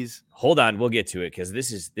spelling bees. Hold on, we'll get to it because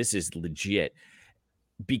this is legit.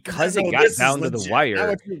 Because it got down to the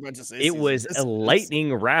wire, it was a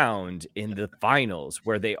lightning round in the finals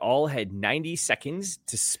where they all had 90 seconds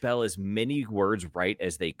to spell as many words right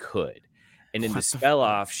as they could. And in the spell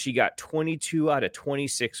off, she got 22 out of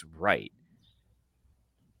 26 right.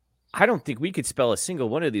 I don't think we could spell a single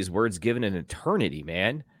one of these words given an eternity,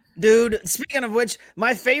 man. Dude, speaking of which,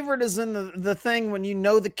 my favorite is in the thing when you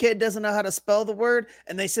know the kid doesn't know how to spell the word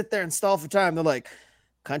and they sit there and stall for time. They're like,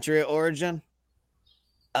 country of origin.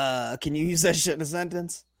 Can you use that shit in a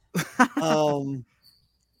sentence?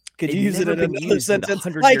 Could you use it in another sentence?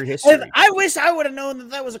 Like, I wish I would have known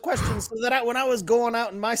that was a question, so that when I was going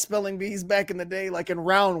out in my spelling bees back in the day, like in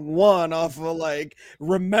round 1 off of like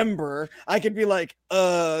remember, I could be like,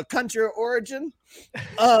 country of origin.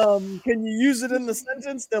 Can you use it in the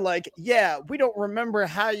sentence? They're like, yeah, we don't remember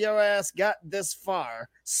how your ass got this far.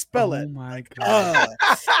 Spell it. Oh my like, God.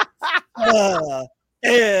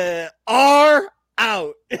 R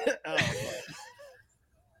out.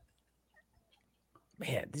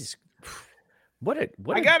 Man, this what I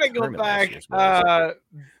gotta go back.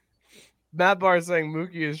 Matt Barr saying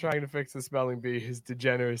Mookie is trying to fix the spelling bee. His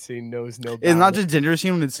degeneracy knows no bounds. It's not degeneracy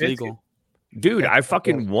when it's legal. Dude, I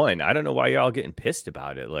fucking won. I don't know why y'all getting pissed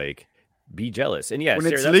about it. Like, be jealous. And yeah, when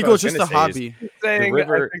Sarah, it's that's legal, what it's just a hobby. Saying, I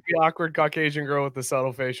think the awkward Caucasian girl with the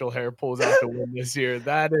subtle facial hair pulls out the win this year.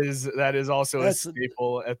 That is also a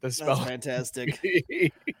staple at the spelling. That's fantastic.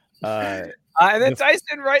 And then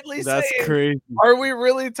Tyson rightly saying, crazy. Are we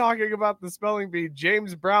really talking about the spelling bee?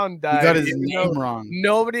 James Brown died. You got his name wrong.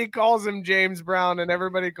 Nobody calls him James Brown, and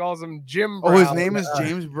everybody calls him Jim Brown. Oh, his name is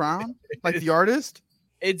James Brown? Like the artist?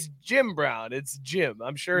 It's Jim Brown. It's Jim.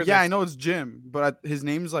 I'm sure. Yeah, I know it's Jim, but his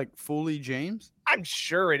name's like fully James. I'm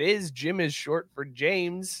sure it is. Jim is short for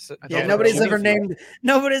James. So, yeah, nobody's ever named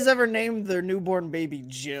their newborn baby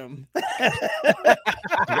Jim.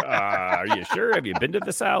 Are you sure? Have you been to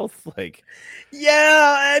the South? Like,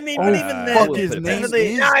 yeah, I mean, but even then, his name is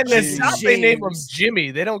in the South they name him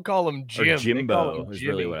Jimmy. They don't call him Jim. Or Jimbo him is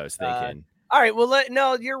Jimmy. really what I was thinking. All right, well,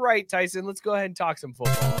 no, you're right, Tyson. Let's go ahead and talk some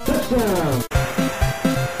football.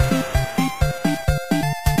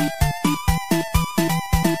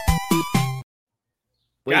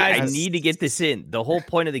 Wait, I need to get this in. The whole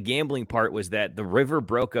point of the gambling part was that the River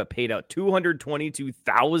broke up, paid out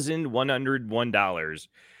 $222,101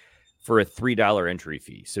 for a $3 entry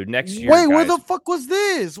fee. So next year, wait, where the fuck was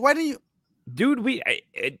this? Why didn't you, dude?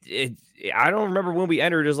 I don't remember when we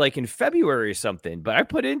entered. It was like in February or something. But I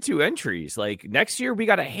put in 2 entries. Like next year, we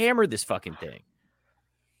got to hammer this fucking thing.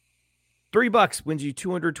 $3 wins you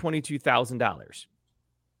 $222,000.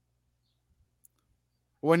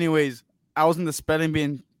 Well, anyways, I was in the spelling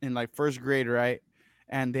bee in like first grade, right?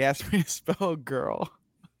 And they asked me to spell girl.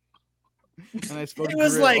 And I spelled it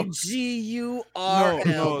was grill. like G-U-R-L,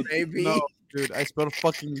 no, baby. No, dude, I spelled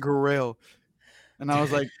fucking grill. And I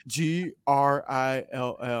was like, Grill.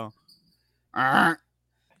 At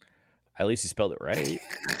least you spelled it right.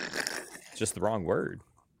 It's just the wrong word.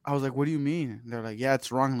 I was like, what do you mean? They're like, yeah,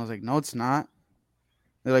 it's wrong. And I was like, no, it's not.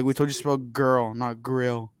 They're like, we told you to spell girl, not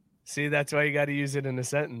grill. See, that's why you got to use it in a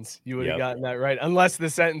sentence. You would have gotten that right. Unless the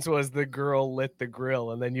sentence was the girl lit the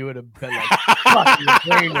grill, and then you would have been like, fuck, your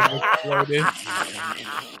brain would have exploded.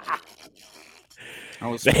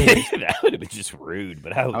 That would have been just rude,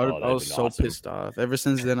 but I was so awesome. pissed off. Ever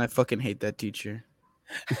since then, I fucking hate that teacher.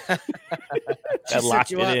 That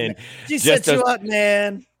locked it in. She set you up,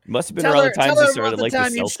 man. Must have been around the times you started like the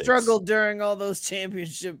Celtics. You struggled during all those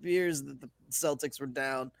championship years that the Celtics were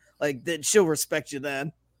down. Like, that she'll respect you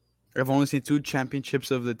then. I've only seen 2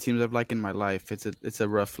 championships of the teams I've liked in my life. It's a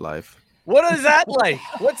rough life. What is that like?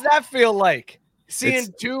 What's that feel like? Seeing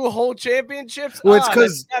 2 whole championships? Well, it's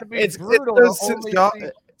because it's brutal.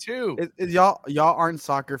 Y'all aren't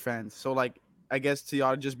soccer fans, so like I guess to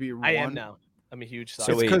y'all just be one. I am now. I'm a huge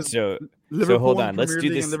soccer. So hold on. Let's do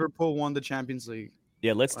this. And Liverpool won the Champions League.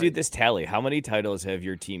 Yeah, let's do this tally. How many titles have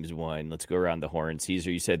your teams won? Let's go around the horn.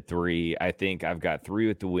 Caesar, you said 3. I think I've got 3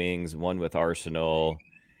 with the Wings, 1 with Arsenal.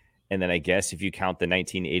 And then I guess if you count the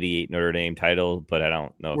 1988 Notre Dame title, but I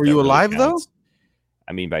don't know. Were you alive though?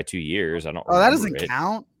 I mean, by 2 years. I don't. Oh, that doesn't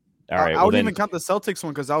count. All right. I wouldn't even count the Celtics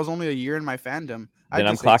one because I was only a year in my fandom. Then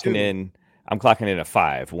I'm clocking in. I'm clocking in a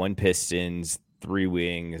 5. 1 Pistons, 3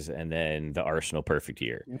 Wings, and then the Arsenal perfect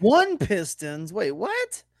year. 1 Pistons. Wait,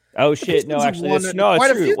 what? Oh shit! No, actually, it's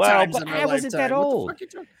true. Well, but I wasn't that old. I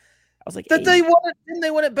was like, that they won it. Didn't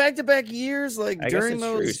they win it back-to-back years? Like I during guess it's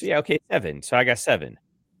those. True. So, yeah, okay, 7. So I got 7.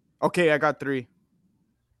 Okay, I got 3.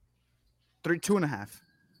 2.5.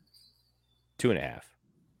 2.5.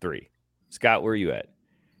 3. Scott, where are you at?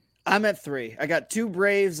 I'm at 3. I got 2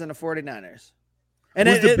 Braves and a 49ers. And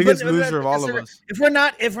Who's the biggest loser of all of us? If we're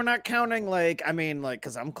not counting, like, I mean, like,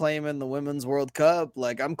 because I'm claiming the Women's World Cup,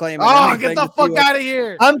 like, I'm claiming. Oh, get the fuck out of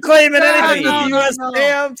here! I'm claiming anything no, with no, U.S. no.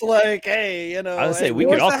 stamped. Like, hey, you know, I would say hey, we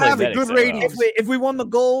could all claim that. good ratings. If we won the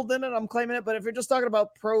gold in it, I'm claiming it. But if you're just talking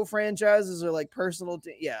about pro franchises or like personal,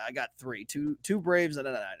 yeah, I got two Braves and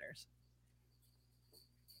a Niners.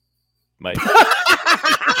 Mike.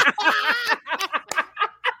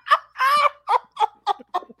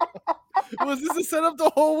 Was this a setup the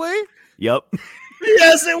whole way? Yep.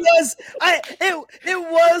 Yes, it was. It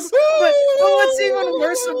was. But what's even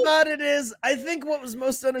worse about it is, I think what was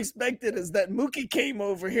most unexpected is that Mookie came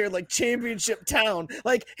over here like championship town.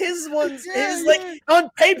 Like his ones, like on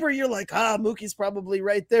paper, you're like, Mookie's probably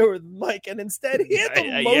right there with Mike, and instead he had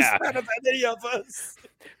the most out of any of us.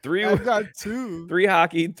 I've got 2. 3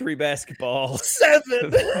 hockey, 3 basketball.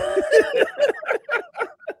 7.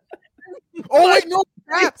 Oh wait, no,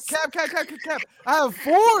 cap. I have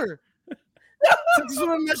 4. Texas won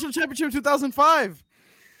the national championship in 2005.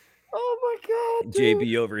 Oh my god, JB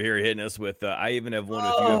dude. over here hitting us with I even have one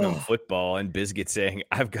with you of them football, and Biscuit saying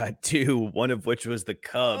I've got 2, one of which was the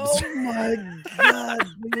Cubs. Oh my god,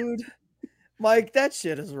 dude. Mike, that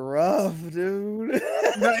shit is rough, dude.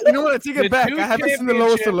 You know what? I take it back. I haven't seen the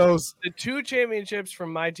lowest of lows. The 2 championships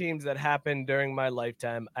from my teams that happened during my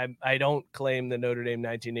lifetime, I don't claim the Notre Dame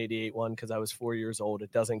 1988 one because I was 4 years old.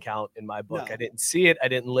 It doesn't count in my book. No. I didn't see it. I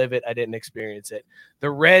didn't live it. I didn't experience it.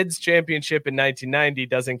 The Reds championship in 1990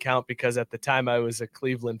 doesn't count because at the time I was a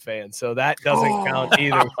Cleveland fan. So that doesn't count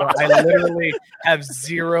either. So I literally have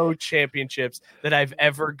 0 championships that I've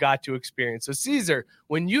ever got to experience. So Caesar,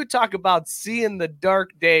 when you talk about seeing the dark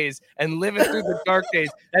days and living through the dark days,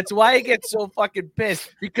 that's why I get so fucking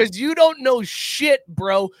pissed, because you don't know shit,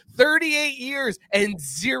 bro. 38 years and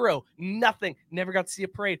 0, nothing. Never got to see a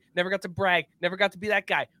parade. Never got to brag. Never got to be that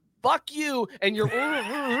guy. Fuck you and your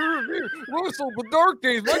Russell, the dark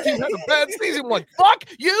days. My team had a bad season one. Fuck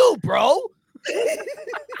you, bro.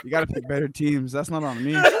 You got to pick better teams. That's not on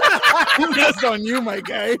me. That's on you, my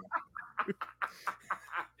guy.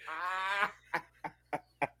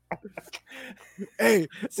 Hey,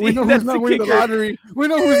 we know who's not winning the lottery. We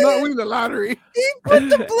know who's not winning the lottery. He put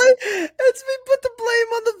the blame. That's me. Put the blame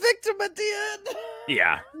on the victim at the end.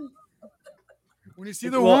 Yeah. When you see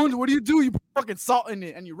the wound, what do? You put fucking salt in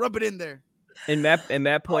it and you rub it in there. And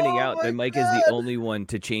Matt pointing out that Mike is the God. only one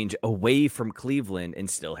to change away from Cleveland and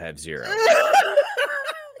still have 0.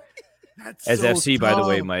 That's As so FC, by the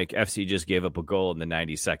way, tough. Mike, FC just gave up a goal in the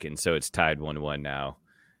 92nd, so it's tied 1-1 now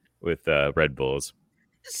with Red Bulls.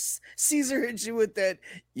 Caesar hit you with that.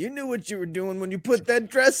 You knew what you were doing when you put that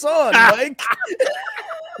dress on, Mike.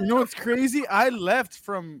 You know what's crazy? I left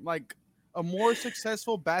from like a more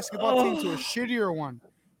successful basketball team to a shittier one,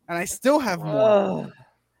 and I still have more.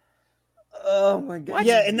 Oh my god! What?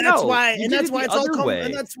 Yeah, and that's No, why, you and did that's it why the it's all other coming. way.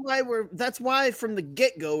 And that's why from the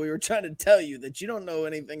get go we were trying to tell you that you don't know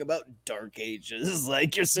anything about Dark Ages.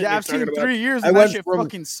 Like you're sitting Yeah, here I've seen talking about. 3 years, I and that went shit from-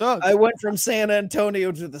 fucking sucks. I went from San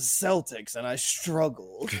Antonio to the Celtics, and I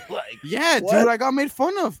struggled. Like, Yeah, what? dude, I got made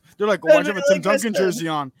fun of. They're like, Yeah, "Why'd you have a Tim like I Duncan said. jersey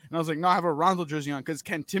on?" And I was like, "No, I have a Rondo jersey on." Because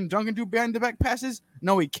can Tim Duncan do behind-the-back passes?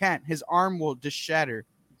 No, he can't. His arm will just shatter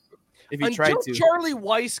if he tried Until to. Charlie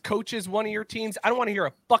Weiss coaches one of your teams, I don't want to hear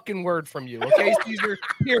a fucking word from you. Okay, Caesar.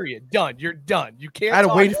 Period. Done. You're done. You can't. I had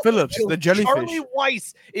talk Wade Phillips, the jellyfish. Charlie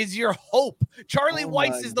Weiss is your hope. Charlie Oh Weiss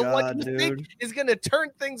my is the one God, you think dude. is going to turn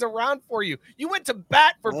things around for you. You went to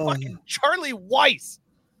bat for Oh. fucking Charlie Weiss.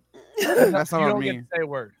 That's not You on don't me. get to say a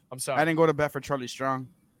word. I'm sorry. I didn't go to bat for Charlie Strong.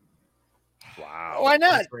 Wow. why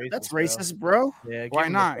not? That's That's racist, racist, bro. Yeah, give Why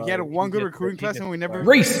him not? the He had card. one good He recruiting gets- class, and we never.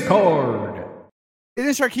 Race card.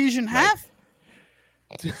 Isn't Sarkeesian half?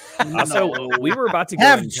 Also, we were about to go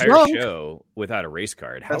Half an entire drunk. show without a race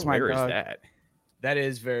card. How That's my rare is dog. that? That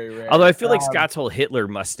is very rare. Although I feel like Scott's whole Hitler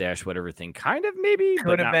mustache, whatever thing, kind of maybe but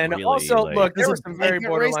could have not been. really, Also, like- look, there Is were it some very blanket race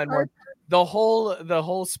borderline card? ones. The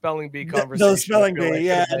whole spelling bee The conversation. spelling I feel bee, like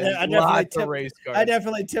yeah, could have been I definitely lots of tipped- race I cards.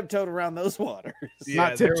 definitely tiptoed around those waters. Yeah,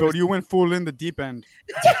 Not there tiptoed. was- You went full in the deep end.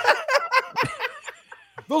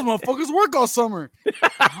 Those motherfuckers work all summer.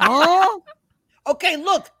 Huh? Okay,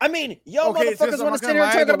 look. I mean, y'all Okay, motherfuckers so I'm want not to sit gonna here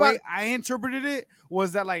lie, talking the about. way I interpreted it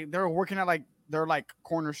was that like they were working at like their like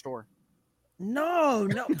corner store. No.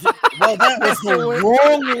 Well, that was the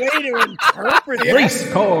wrong way to interpret it.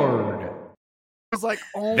 Race card. It was like,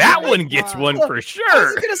 oh that my one gets God. one for I was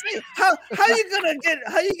sure. gonna say,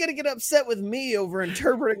 how you gonna get upset with me over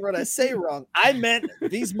interpreting what I say wrong? I meant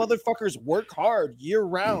these motherfuckers work hard year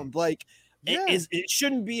round. Like it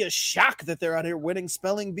shouldn't be a shock that they're out here winning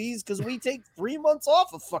spelling bees because we take 3 months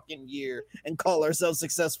off a fucking year and call ourselves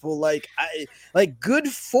successful. Like good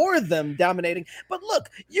for them dominating. But look,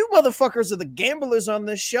 you motherfuckers are the gamblers on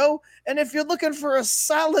this show, and if you're looking for a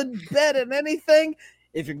solid bet in anything,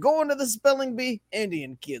 if you're going to the spelling bee,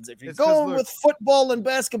 Indian kids. If you're going with football and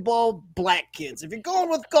basketball, black kids. If you're going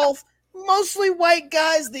with golf, mostly white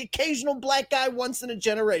guys, the occasional black guy once in a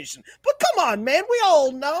generation. But come on, man, we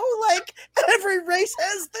all know, like, every race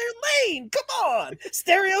has their lane. Come on.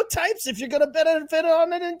 Stereotypes, if you're going to benefit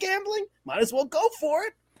on it in gambling, might as well go for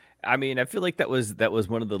it. I mean, I feel like that was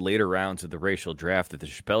one of the later rounds of the racial draft that the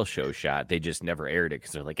Chappelle Show shot. They just never aired it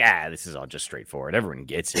because they're like, this is all just straightforward. Everyone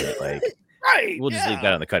gets it. Like, right. We'll just leave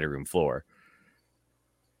that on the cutting room floor.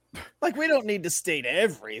 Like, we don't need to state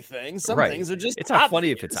everything. Some things are just It's not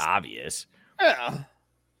funny if it's obvious. Yeah.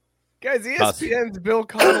 Guys, ESPN's Bill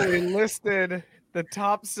Connolly listed the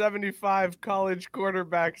top 75 college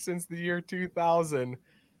quarterbacks since the year 2000.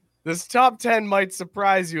 This top 10 might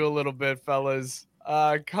surprise you a little bit, fellas.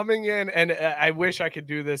 Coming in, and I wish I could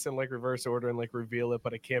do this in like reverse order and like reveal it,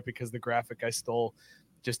 but I can't because the graphic I stole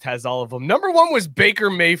just has all of them. Number 1 was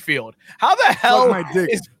Baker Mayfield. How the hell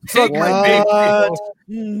is Baker Mayfield?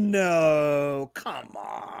 No, come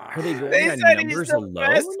on. Are they going They on said numbers he's the alone?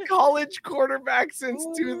 best college quarterback since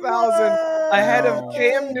 2000, ahead of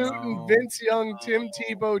Cam Newton, Vince Young, Tim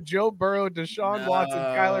Tebow, Joe Burrow, Deshaun Watson,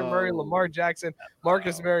 Kyler Murray, Lamar Jackson,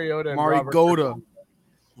 Marcus Mariota, and Robert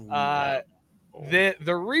Mariota.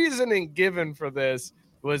 The reasoning given for this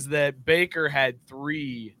was that Baker had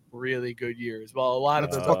 3 really good years. Well, a lot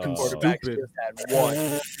of the fucking quarterbacks just had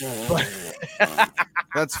 1.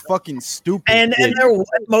 That's fucking stupid. And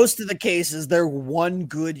most of the cases, their 1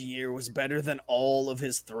 good year was better than all of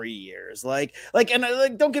his 3 years. Like,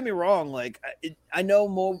 don't get me wrong. Like, I know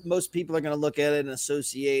most people are going to look at it and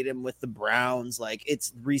associate him with the Browns. Like,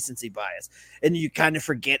 it's recency bias, and you kind of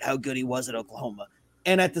forget how good he was at Oklahoma.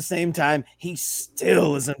 And at the same time, he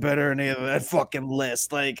still isn't better than any of that fucking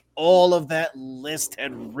list. Like, all of that list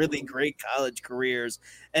had really great college careers.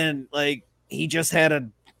 And, like, he just had a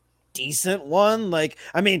decent one. Like,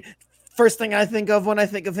 I mean, first thing I think of when I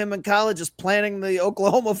think of him in college is planting the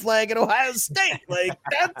Oklahoma flag at Ohio State. Like,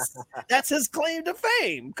 that's his claim to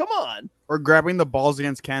fame. Come on. Or grabbing the balls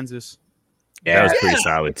against Kansas. That was pretty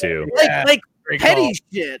solid, too. Like petty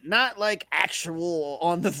shit, not like actual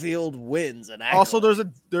on the field wins. And also,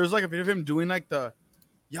 there's like a video of him doing like the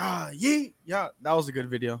yeah. That was a good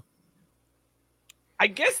video. I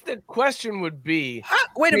guess the question would be,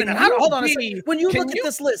 wait a minute, hold on a second. When you look at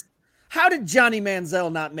this list, how did Johnny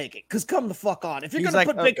Manziel not make it? Because come the fuck on. If you're going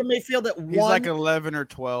to put Baker Mayfield at 1. He's like 11 or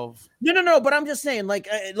 12. No. But I'm just saying, like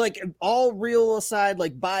all real aside,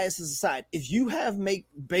 like biases aside, if you have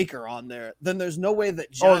Baker on there, then there's no way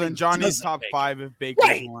that Johnny's top 5 if Baker's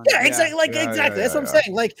right. one. Yeah, exactly. Exactly. That's what I'm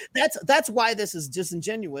saying. Like, that's why this is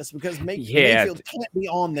disingenuous, because Mayfield can't be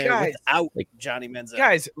on there without Johnny Manziel.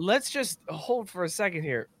 Guys, let's just hold for a second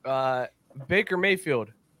here. Baker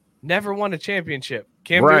Mayfield never won a championship.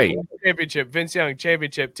 Cam Newton won a championship. Vince Young,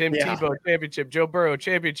 championship. Tim Tebow, championship. Joe Burrow,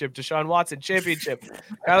 championship. Deshaun Watson, championship.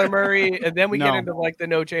 Kyler Murray, and then we get into like the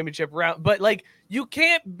no championship round. But like, you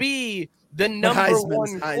can't be the number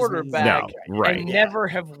 1 quarterback and never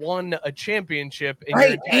have won a championship in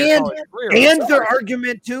your entire college career. And their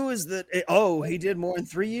argument too is that he did more in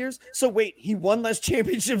 3 years. So wait, he won less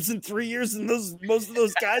championships in 3 years than most of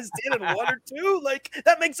those guys did in 1 or 2. Like,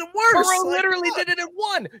 that makes it worse. Burrow literally did it in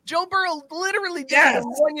 1. Joe Burrow literally did it in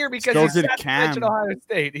 1 year because he sat at Ohio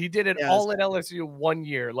State. He did it all at LSU 1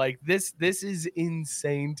 year. Like, this is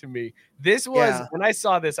insane to me. This was when I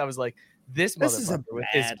saw this, I was like, this is a with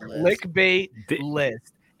his clickbait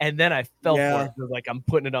list, and then I fell for it. Like, I'm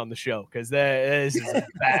putting it on the show because this is a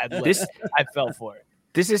bad list. I fell for it.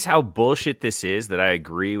 This is how bullshit this is that I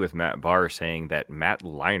agree with Matt Barr saying that Matt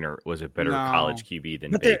Leinart was a better college QB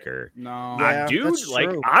than Baker. Dude, like,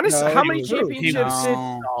 honestly, how many championships did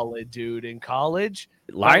solid dude in college?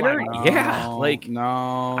 Leinart?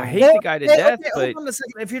 I hate the guy to death, but hold on a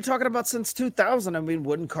second. If you're talking about since 2000, I mean,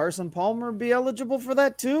 wouldn't Carson Palmer be eligible for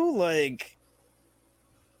that too? Like,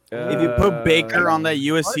 if you put Baker on that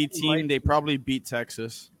USC team, they probably beat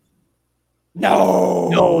Texas. No,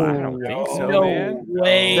 I don't think so, man.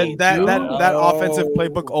 Way. That offensive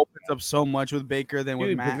playbook opens up so much with Baker than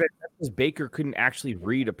with Matt. Because Baker couldn't actually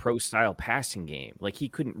read a pro style passing game. Like, he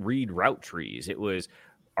couldn't read route trees. It was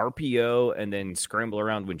RPO and then scramble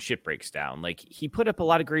around when shit breaks down. Like, he put up a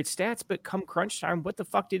lot of great stats, but come crunch time, what the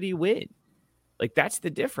fuck did he win? Like, that's the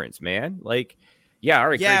difference, man. Like, yeah, all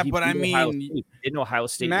right. Yeah, but I mean, in Ohio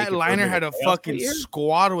State, Matt Leinart had a fucking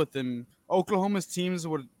squad with him Oklahoma's teams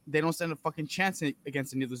they don't stand a fucking chance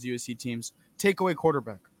against any of those USC teams. Take away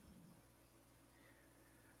quarterback.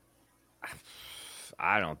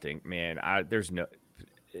 I don't think, man.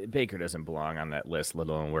 Baker doesn't belong on that list, let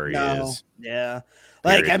alone where he is. Yeah.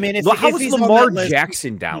 Like, I mean, how if was he's Lamar on that list,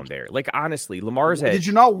 Jackson down there? Like, honestly, Lamar's at. Did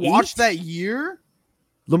you not watch 8? that year?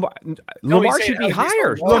 Lamar should be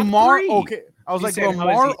higher. Lamar, okay. I was He's like, saying, how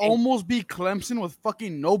is Lamar he almost beat Clemson with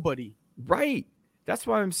fucking nobody. Right. That's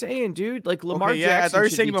what I'm saying, dude. Like, Lamar Okay, Jackson. I thought you were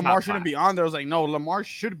should saying be Lamar top shouldn't 5. be on there. I was like, no, Lamar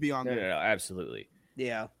should be on No, there. absolutely.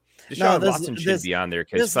 yeah. Deshaun Watson should be on there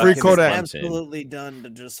because this Free is Kodak. absolutely done to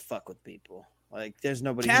just fuck with people. Like, there's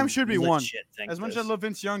nobody. Cam who should be legit one. thinks As much as this. I love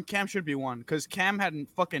Vince Young, Cam should be one because Cam had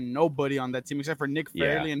fucking nobody on that team except for Nick Yeah.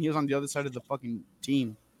 Fairley, and he was on the other side of the fucking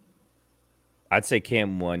team. I'd say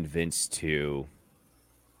Cam 1, Vince 2,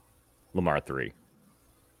 Lamar 3.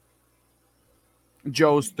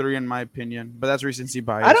 Joe's 3 in my opinion, but that's recency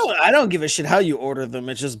bias. I don't give a shit how you order them.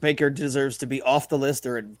 It's just Baker deserves to be off the list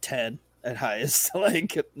or at 10 at highest.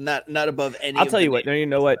 Like, not above any. I'll tell you what. No, you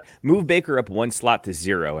know what? Move Baker up 1 slot to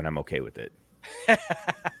 0, and I'm okay with it.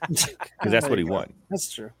 Because that's what he won. That's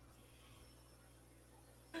true.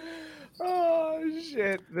 Oh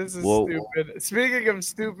shit! This is stupid. Speaking of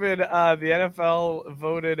stupid, the NFL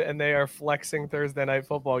voted and they are flexing Thursday night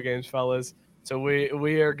football games, fellas. So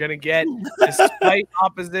we are gonna get, despite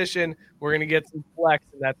opposition, we're gonna get some flex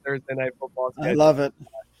in that Thursday night football schedule. I love it.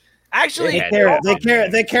 Actually,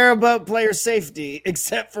 They care about player safety,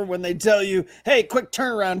 except for when they tell you, "Hey, quick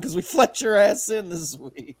turnaround because we flex your ass in this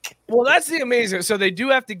week." Well, that's the amazing. So they do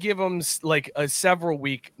have to give them like a several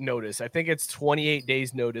week notice. I think it's 28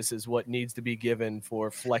 days notice is what needs to be given for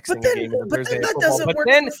flexing a game in the Thursday night football. But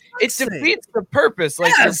then it defeats the purpose.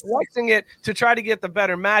 Like you're flexing it to try to get the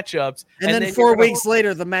better matchups, and then 4 weeks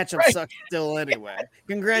later, the matchup sucks still anyway.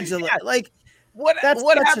 Congratulations! Yeah. Like. What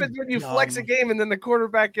happens when you dumb. flex a game and then the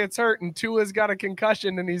quarterback gets hurt and Tua's got a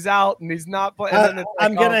concussion and he's out and he's not playing?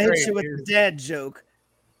 I'm going to hit you with the dad joke.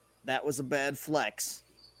 That was a bad flex.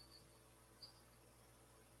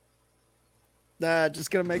 Just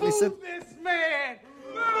going to make me sit. This man.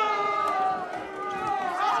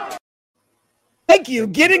 Thank you.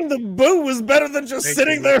 Getting the boo was better than just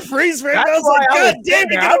sitting there freeze frame. I was why like, I God was damn,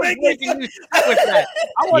 you're I going to was make me making you sit with that.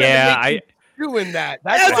 I wanted Yeah, to make you doing that.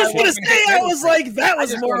 I was just going to say, I was like, that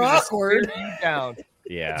was more awkward. Down.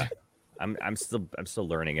 Yeah. I'm still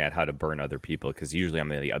learning at how to burn other people because usually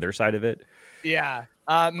I'm on the other side of it. Yeah.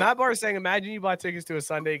 Matt Barr is saying, imagine you bought tickets to a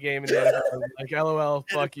Sunday game and then like, LOL,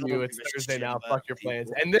 fuck you. It's Thursday now. Fuck your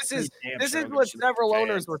plans. And this is what several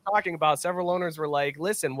owners were talking about. Several owners were like,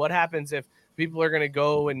 listen, what happens if people are going to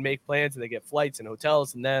go and make plans and they get flights and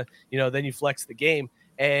hotels and then you flex the game.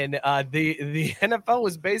 And the NFL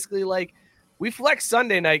was basically like, we flex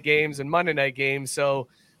Sunday night games and Monday night games, so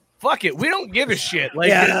fuck it. We don't give a shit.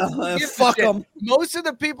 Like, fuck them. Most of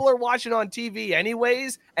the people are watching on TV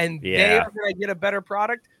anyways, and they are going to get a better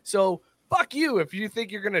product. So fuck you if you think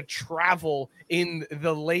you're going to travel in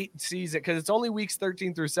the late season, because it's only weeks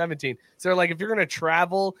 13 through 17. So like, if you're going to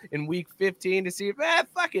travel in week 15 to see,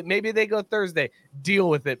 fuck it. Maybe they go Thursday. Deal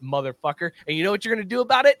with it, motherfucker. And you know what you're going to do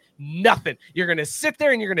about it? Nothing. You're going to sit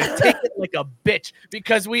there and you're going to take it like a bitch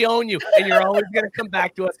because we own you. And you're always going to come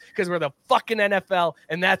back to us because we're the fucking NFL.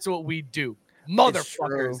 And that's what we do.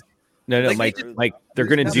 Motherfuckers. No, Like, Mike, they're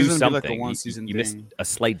going to do something. Like a one-season you missed thing. a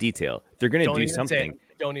slight detail. They're going to do something.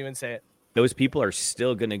 Don't even say it. Those people are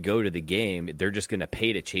still going to go to the game. They're just going to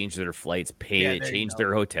pay to change their flights, pay to change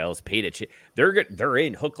their hotels, pay to they're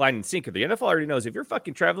in hook, line, and sinker. The NFL already knows if you're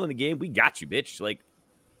fucking traveling the game, we got you, bitch. Like,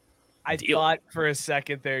 I thought for a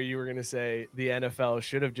second there you were going to say the NFL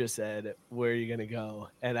should have just said, where are you going to go?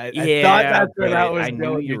 And I thought that's where that was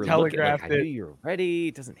going. You telegraphed it. I knew you were ready.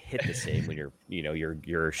 It doesn't hit the same when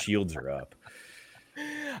your shields are up.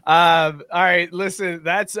 All right, listen,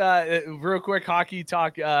 that's real quick hockey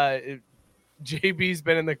talk. JB's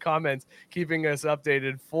been in the comments keeping us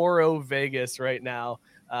updated. 4-0 Vegas right now.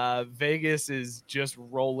 Vegas is just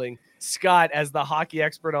rolling. Scott, as the hockey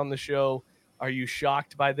expert on the show, are you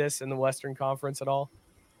shocked by this in the Western Conference at all?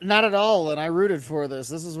 Not at all, and I rooted for this.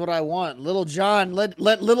 This is what I want. Little John, let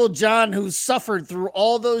Little John, who suffered through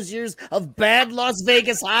all those years of bad Las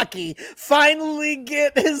Vegas hockey, finally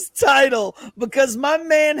get his title, because my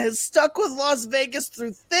man has stuck with Las Vegas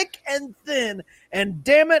through thick and thin, and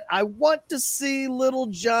damn it, I want to see Little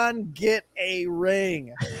John get a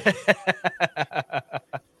ring.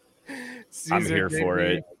 I'm here for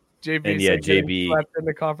it. JB, and yeah, JB left in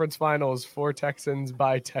the conference finals for Texans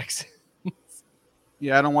by Texans.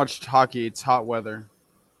 Yeah, I don't watch hockey. It's hot weather.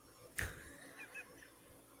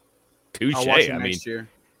 Touche. I'll watch it I mean, next year.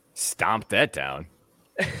 stomp that down.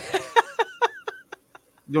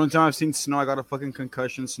 The only time I've seen snow, I got a fucking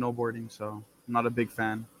concussion snowboarding, so I'm not a big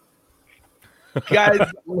fan. Guys,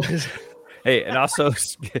 Hey, and also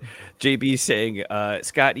JB saying,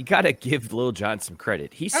 Scott, you gotta give Lil Jon some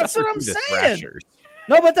credit. He That's suffered what I'm through the saying. Thrashers.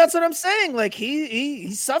 No, but that's what I'm saying. Like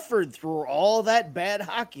he suffered through all that bad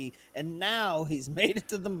hockey, and now he's made it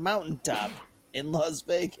to the mountaintop in Las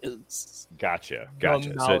Vegas. Gotcha.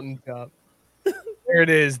 the mountaintop. There it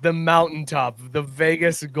is, the mountaintop, the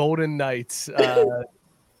Vegas Golden Knights,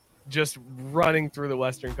 just running through the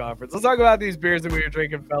Western Conference. Let's talk about these beers that we were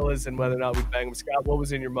drinking, fellas, and whether or not we bang them. Scott, what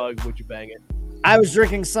was in your mug? Would you bang it? I was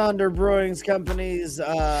drinking Sonder Brewing Company's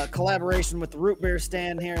collaboration with the Root Beer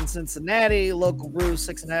stand here in Cincinnati. Local brew,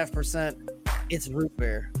 6.5%. It's root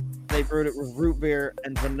beer. They brewed it with root beer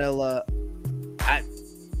and vanilla.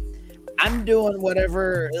 I'm doing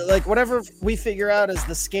whatever we figure out is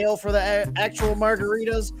the scale for the actual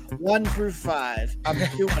margaritas, 1 through 5. I'm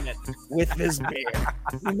doing it with this beer,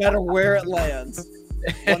 no matter where it lands.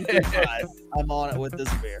 1 through 5. I'm on it with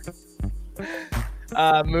this beer.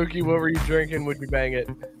 Mookie, what were you drinking? Would you bang it?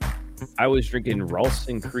 I was drinking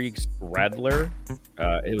Ralston Creek's Radler.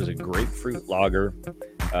 It was a grapefruit lager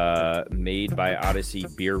made by Odyssey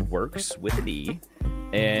Beer Works with an E.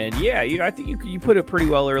 And yeah, I think you put it pretty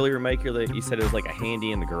well earlier, Mike. You said it was like a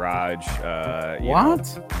handy in the garage.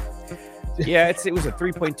 What? Yeah, it was a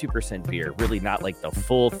 3.2% beer. Really not like the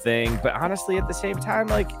full thing, but honestly, at the same time,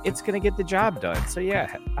 like it's gonna get the job done. So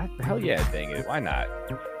yeah, hell yeah, dang it, why not?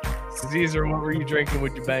 Caesar, what were you drinking?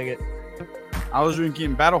 Would you bang it? I was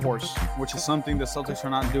drinking Battle Horse, which is something the Celtics are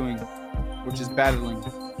not doing, which is battling.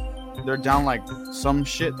 They're down like some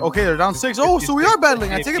shit. Okay, they're down 6. Oh, so we are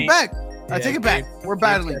battling. I take it back. I take it back. We're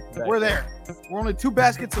battling. We're there. We're only 2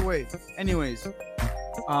 baskets away. Anyways,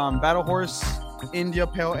 Battle Horse India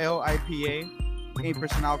Pale Ale IPA,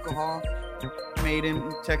 8% alcohol, made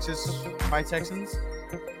in Texas by Texans.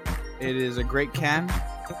 It is a great can,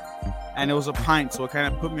 and it was a pint, so it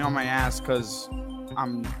kind of put me on my ass because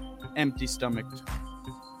I'm empty stomached.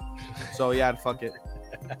 So yeah, fuck it.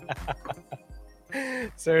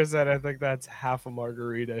 Sarah said, I think that's half a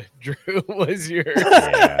margarita. Drew, was your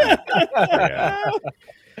Yeah.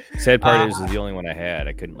 Sad part is the only one I had.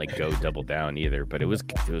 I couldn't like go double down either, but it was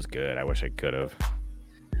good. I wish I could have.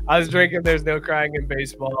 I was drinking There's No Crying in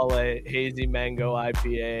Baseball, a hazy mango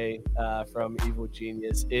IPA from Evil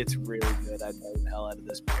Genius. It's really good. I'd buy the hell out of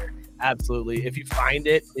this beer. Absolutely. If you find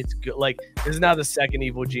it, it's good. Like, this is now the second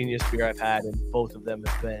Evil Genius beer I've had, and both of them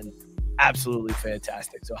have been absolutely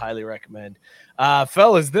fantastic. So highly recommend.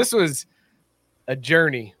 Fellas, this was a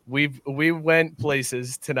journey. We went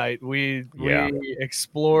places tonight. We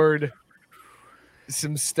explored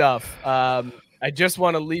some stuff. I just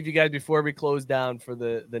want to leave you guys before we close down for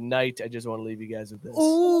the night. I just want to leave you guys with this.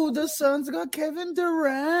 Oh, the Suns got Kevin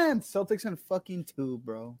Durant. Celtics in fucking 2,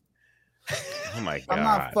 bro. Oh my god. I'm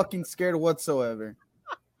not fucking scared whatsoever.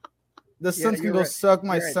 The Suns can go suck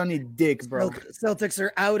my Sunny dick, bro. Celtics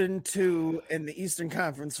are out in 2 in the Eastern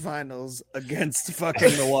Conference Finals against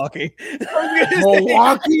fucking Milwaukee.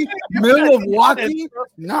 Milwaukee? Milwaukee?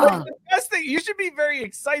 Nah. The best thing, you should be very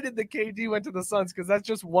excited that KD went to the Suns because that's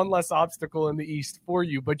just one less obstacle in the East for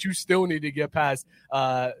you, but you still need to get past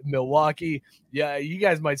Milwaukee. Yeah, you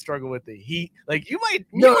guys might struggle with the Heat. Like, you might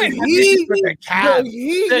have issues with the Cavs.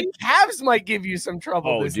 The Cavs might give you some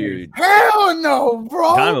trouble this dude. year. Hell no,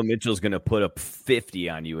 bro. Donovan Mitchell's going to put up 50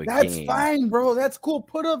 on you again. That's fine, bro. That's cool.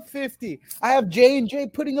 Put up 50. I have J&J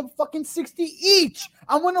putting up fucking 60 each.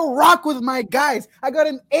 I'm going to rock with my guys. I got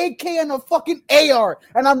an AK and a fucking AR,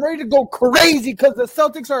 and I'm ready to go crazy because the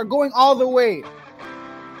Celtics are going all the way.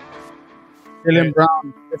 Jaylen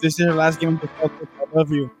Brown, if this is your last game of the Celtics, I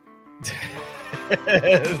love you.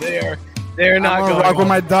 They're not going going to rock on. with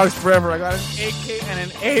my dogs forever. I got an AK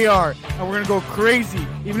and an AR, and we're going to go crazy,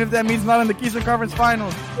 even if that means not in the Eastern Conference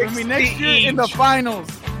Finals. We're going to be next year in the finals.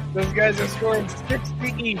 Those guys are scoring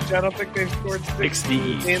 60 each. I don't think they've scored 60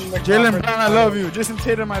 each. in the Jaylen conference Brown, I love you. Jason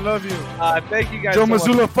Tatum, I love you. Thank you guys. Joe so much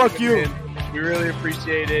Mazzulla, for fuck tuning you. in. We really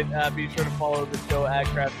appreciate it. Be sure to follow the show at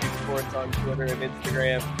Crafty Sports on Twitter and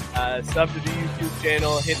Instagram. Sub to the YouTube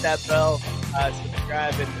channel. Hit that bell.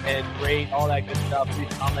 Subscribe and rate, all that good stuff. Leave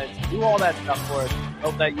comments. Do all that stuff for us.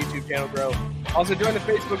 Help that YouTube channel grow. Also, join the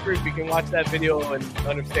Facebook group. You can watch that video and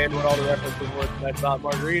understand what all the references were tonight about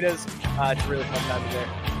margaritas. It's a really fun time in there.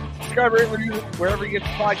 Subscribe, rate, review wherever you get the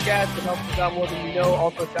podcast. It helps us out more than you know.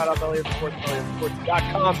 Also, shout out Belly Up Sports,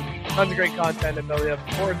 BellyUpSports.com. Tons of great content at Belly Up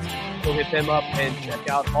Sports. Go hit them up and check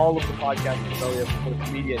out all of the podcasts at Belly Up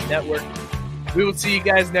Sports Media Network. We will see you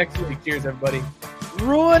guys next week. Cheers, everybody.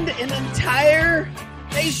 Ruined an entire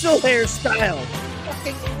facial hairstyle.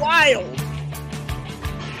 Fucking wild.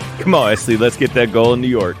 Come on, Esley, let's get that goal in New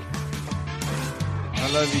York.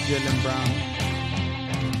 I love you, Jaylen Brown.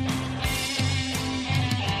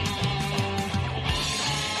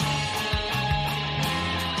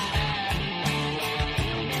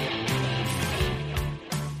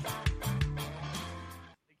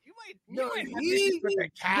 You might have issues with the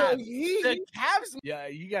Cavs. The Cavs, yeah,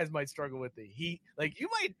 you guys might struggle with the Heat. Like you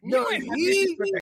might have issues with the